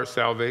with our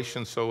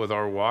salvation, so with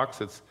our walks,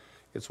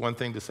 it's one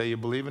thing to say you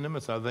believe in him.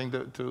 It's another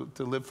thing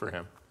to live for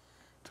him,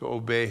 to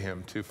obey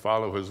him, to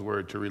follow his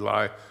word, to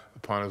rely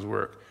upon his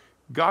work.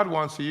 God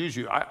wants to use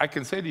you. I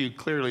can say to you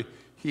clearly,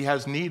 he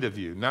has need of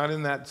you, not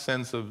in that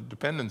sense of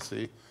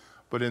dependency,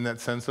 but in that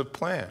sense of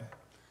plan.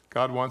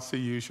 God wants to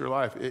use your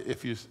life.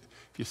 If you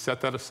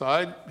set that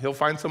aside, he'll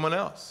find someone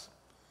else.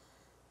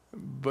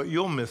 But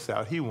you'll miss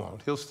out. He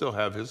won't. He'll still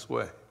have his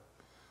way.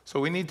 So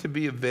we need to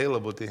be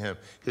available to him.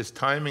 His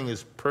timing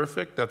is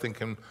perfect. Nothing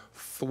can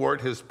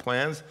thwart his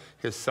plans.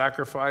 His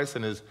sacrifice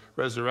and his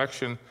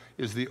resurrection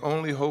is the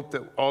only hope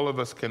that all of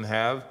us can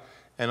have.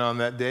 And on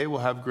that day, we'll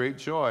have great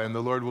joy. And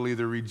the Lord will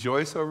either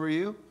rejoice over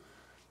you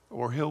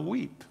or he'll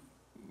weep.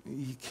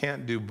 He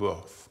can't do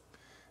both.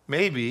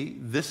 Maybe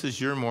this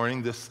is your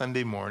morning, this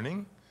Sunday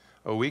morning,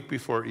 a week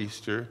before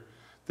Easter.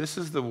 This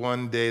is the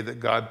one day that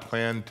God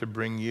planned to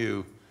bring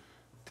you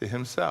to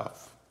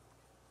himself.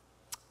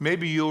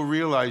 Maybe you'll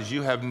realize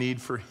you have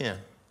need for him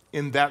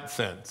in that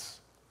sense.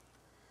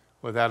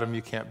 Without him,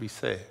 you can't be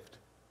saved.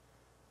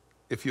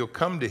 If you'll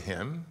come to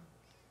him,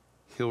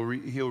 he'll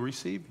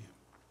receive you,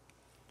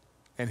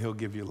 and he'll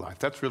give you life.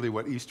 That's really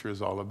what Easter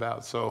is all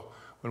about. So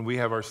when we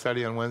have our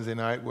study on Wednesday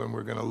night, when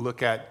we're going to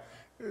look at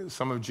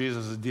some of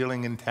Jesus'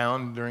 dealing in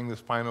town during this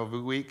final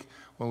week,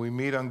 when we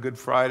meet on Good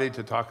Friday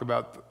to talk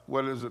about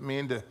what does it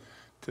mean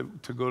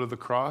to go to the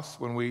cross,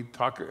 when we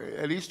talk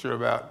at Easter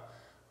about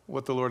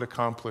what the Lord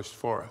accomplished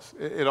for us,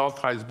 it all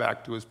ties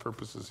back to his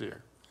purposes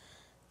here.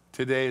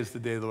 Today is the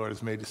day the Lord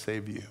has made to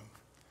save you.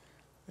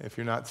 If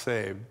you're not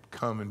saved,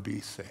 come and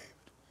be saved.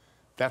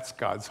 That's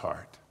God's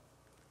heart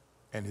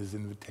and his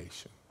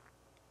invitation.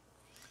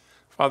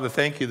 Father,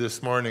 thank you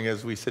this morning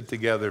as we sit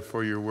together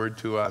for your word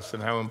to us,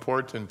 and how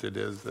important it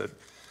is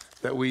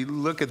that we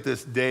look at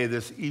this day,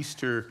 this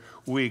Easter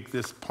week,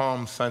 this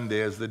Palm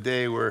Sunday, as the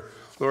day where,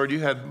 Lord, you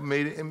had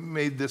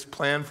made this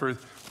plan for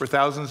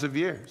thousands of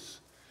years.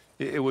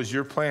 It was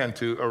your plan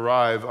to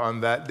arrive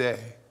on that day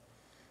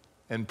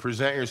and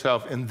present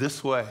yourself in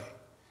this way,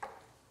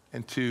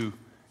 and to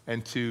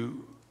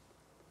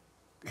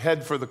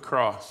head for the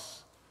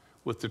cross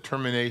with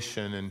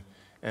determination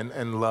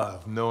and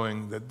love,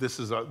 knowing that this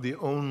is the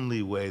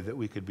only way that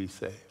we could be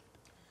saved.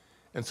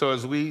 And so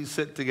as we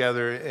sit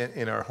together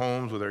in our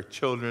homes with our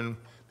children,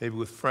 maybe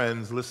with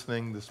friends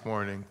listening this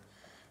morning,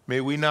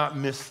 may we not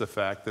miss the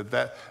fact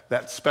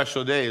that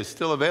special day is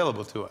still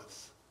available to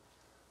us.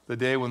 The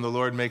day when the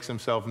Lord makes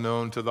himself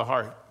known to the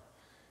heart,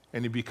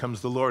 and he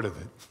becomes the Lord of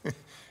it.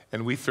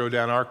 And we throw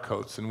down our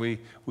coats, and we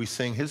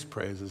sing his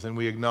praises, and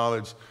we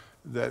acknowledge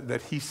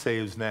that he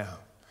saves now.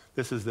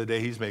 This is the day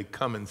he's made.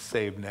 Come and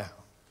save now,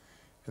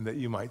 and that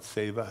you might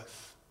save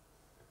us.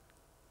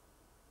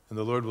 And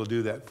the Lord will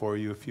do that for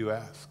you if you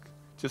ask.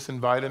 Just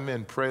invite him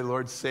in. Pray,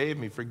 Lord, save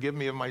me. Forgive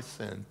me of my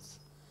sins.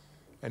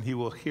 And he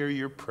will hear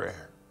your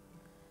prayer.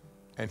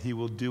 And he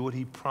will do what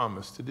he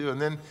promised to do. And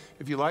then,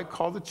 if you like,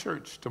 call the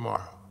church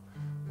tomorrow.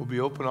 We'll be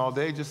open all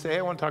day. Just say, hey,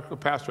 I want to talk to a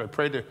pastor. I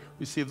pray to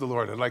receive the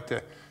Lord. I'd like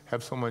to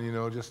have someone,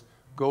 just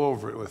go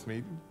over it with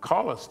me.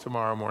 Call us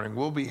tomorrow morning.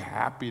 We'll be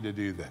happy to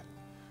do that.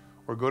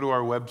 Or go to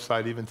our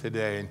website even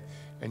today,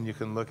 and you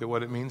can look at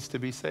what it means to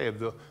be saved.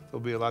 There'll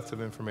be lots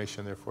of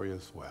information there for you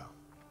as well.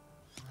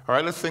 All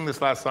right, let's sing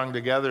this last song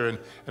together,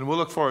 and we'll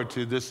look forward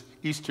to this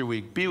Easter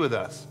week. Be with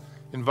us.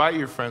 Invite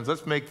your friends.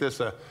 Let's make this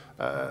a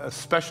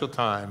special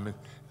time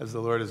as the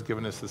Lord has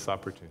given us this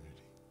opportunity.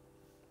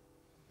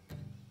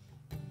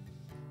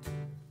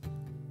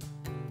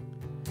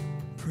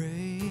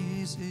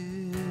 Praise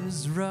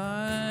is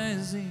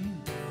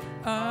rising,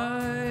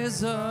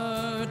 eyes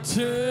are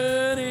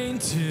turning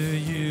to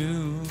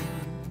you.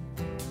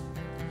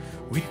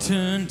 We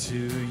turn to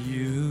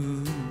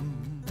you.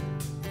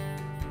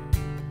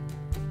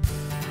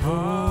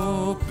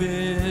 Hope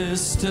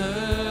is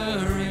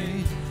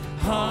stirring,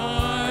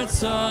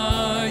 hearts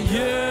are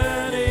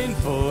yearning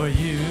for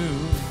you.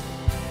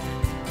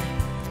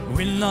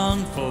 We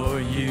long for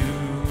you.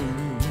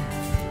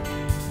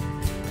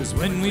 'Cause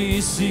when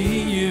we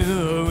see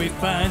you, we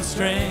find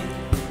strength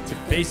to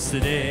face the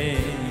day.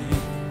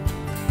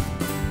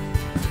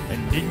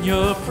 And in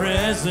your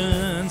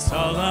presence,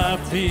 all our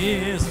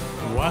fears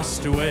are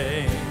washed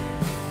away,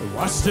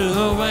 washed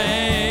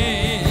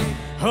away.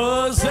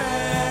 Hosanna,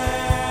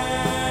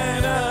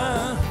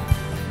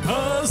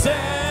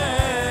 Hosanna,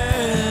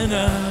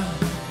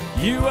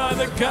 you are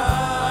the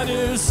God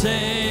who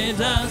saved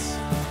us,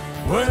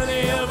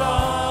 worthy of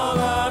all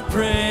our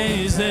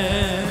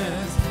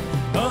praises.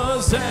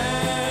 Hosanna,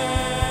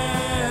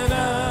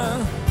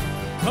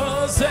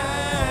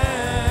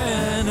 Hosanna,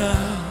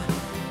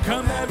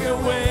 come have your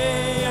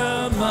way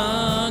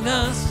among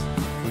us.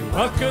 We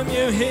welcome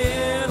you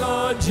here,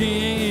 Lord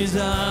Jesus.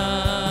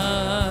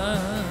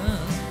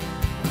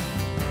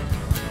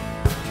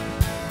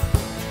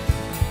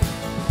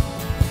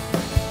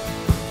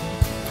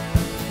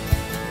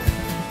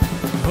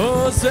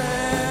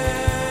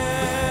 Hosanna,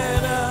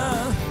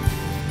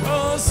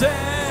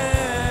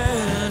 Hosanna,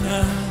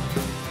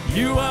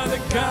 you are the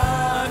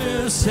God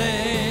who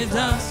saved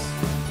us,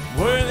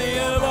 worthy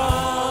of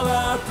all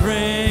our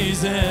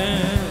praises.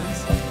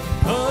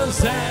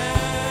 Hosanna,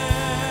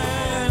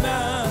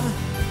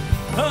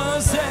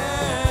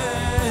 Hosanna,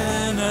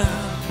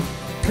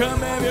 come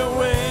have your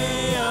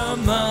way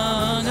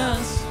among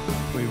us.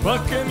 We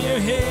welcome you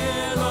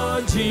here,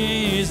 Lord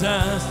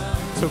Jesus.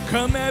 So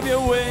come have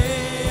your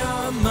way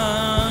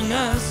among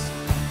us.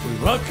 We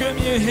welcome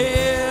you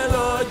here,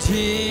 Lord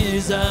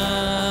Jesus.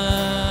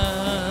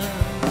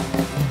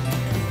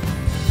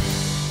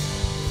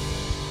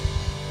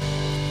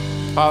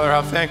 Father,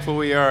 how thankful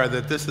we are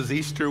that this is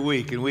Easter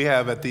week, and we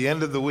have at the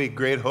end of the week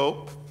great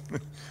hope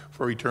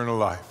for eternal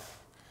life.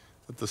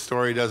 That the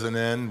story doesn't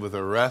end with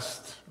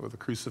arrest, with a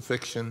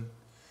crucifixion.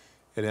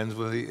 It ends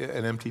with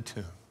an empty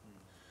tomb.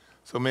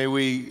 So may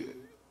we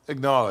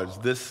acknowledge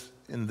this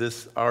in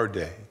this our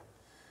day,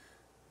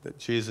 that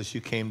Jesus, you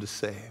came to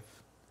save.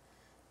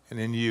 And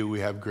in you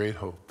we have great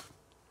hope.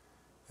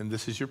 And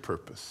this is your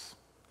purpose.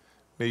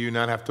 May you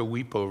not have to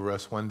weep over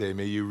us one day.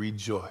 May you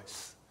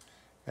rejoice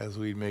as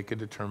we make a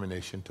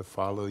determination to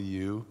follow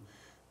you.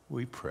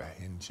 We pray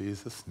in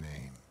Jesus'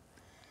 name.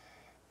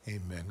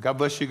 Amen. God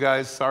bless you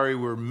guys. Sorry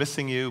we're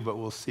missing you, but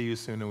we'll see you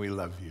soon, and we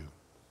love you.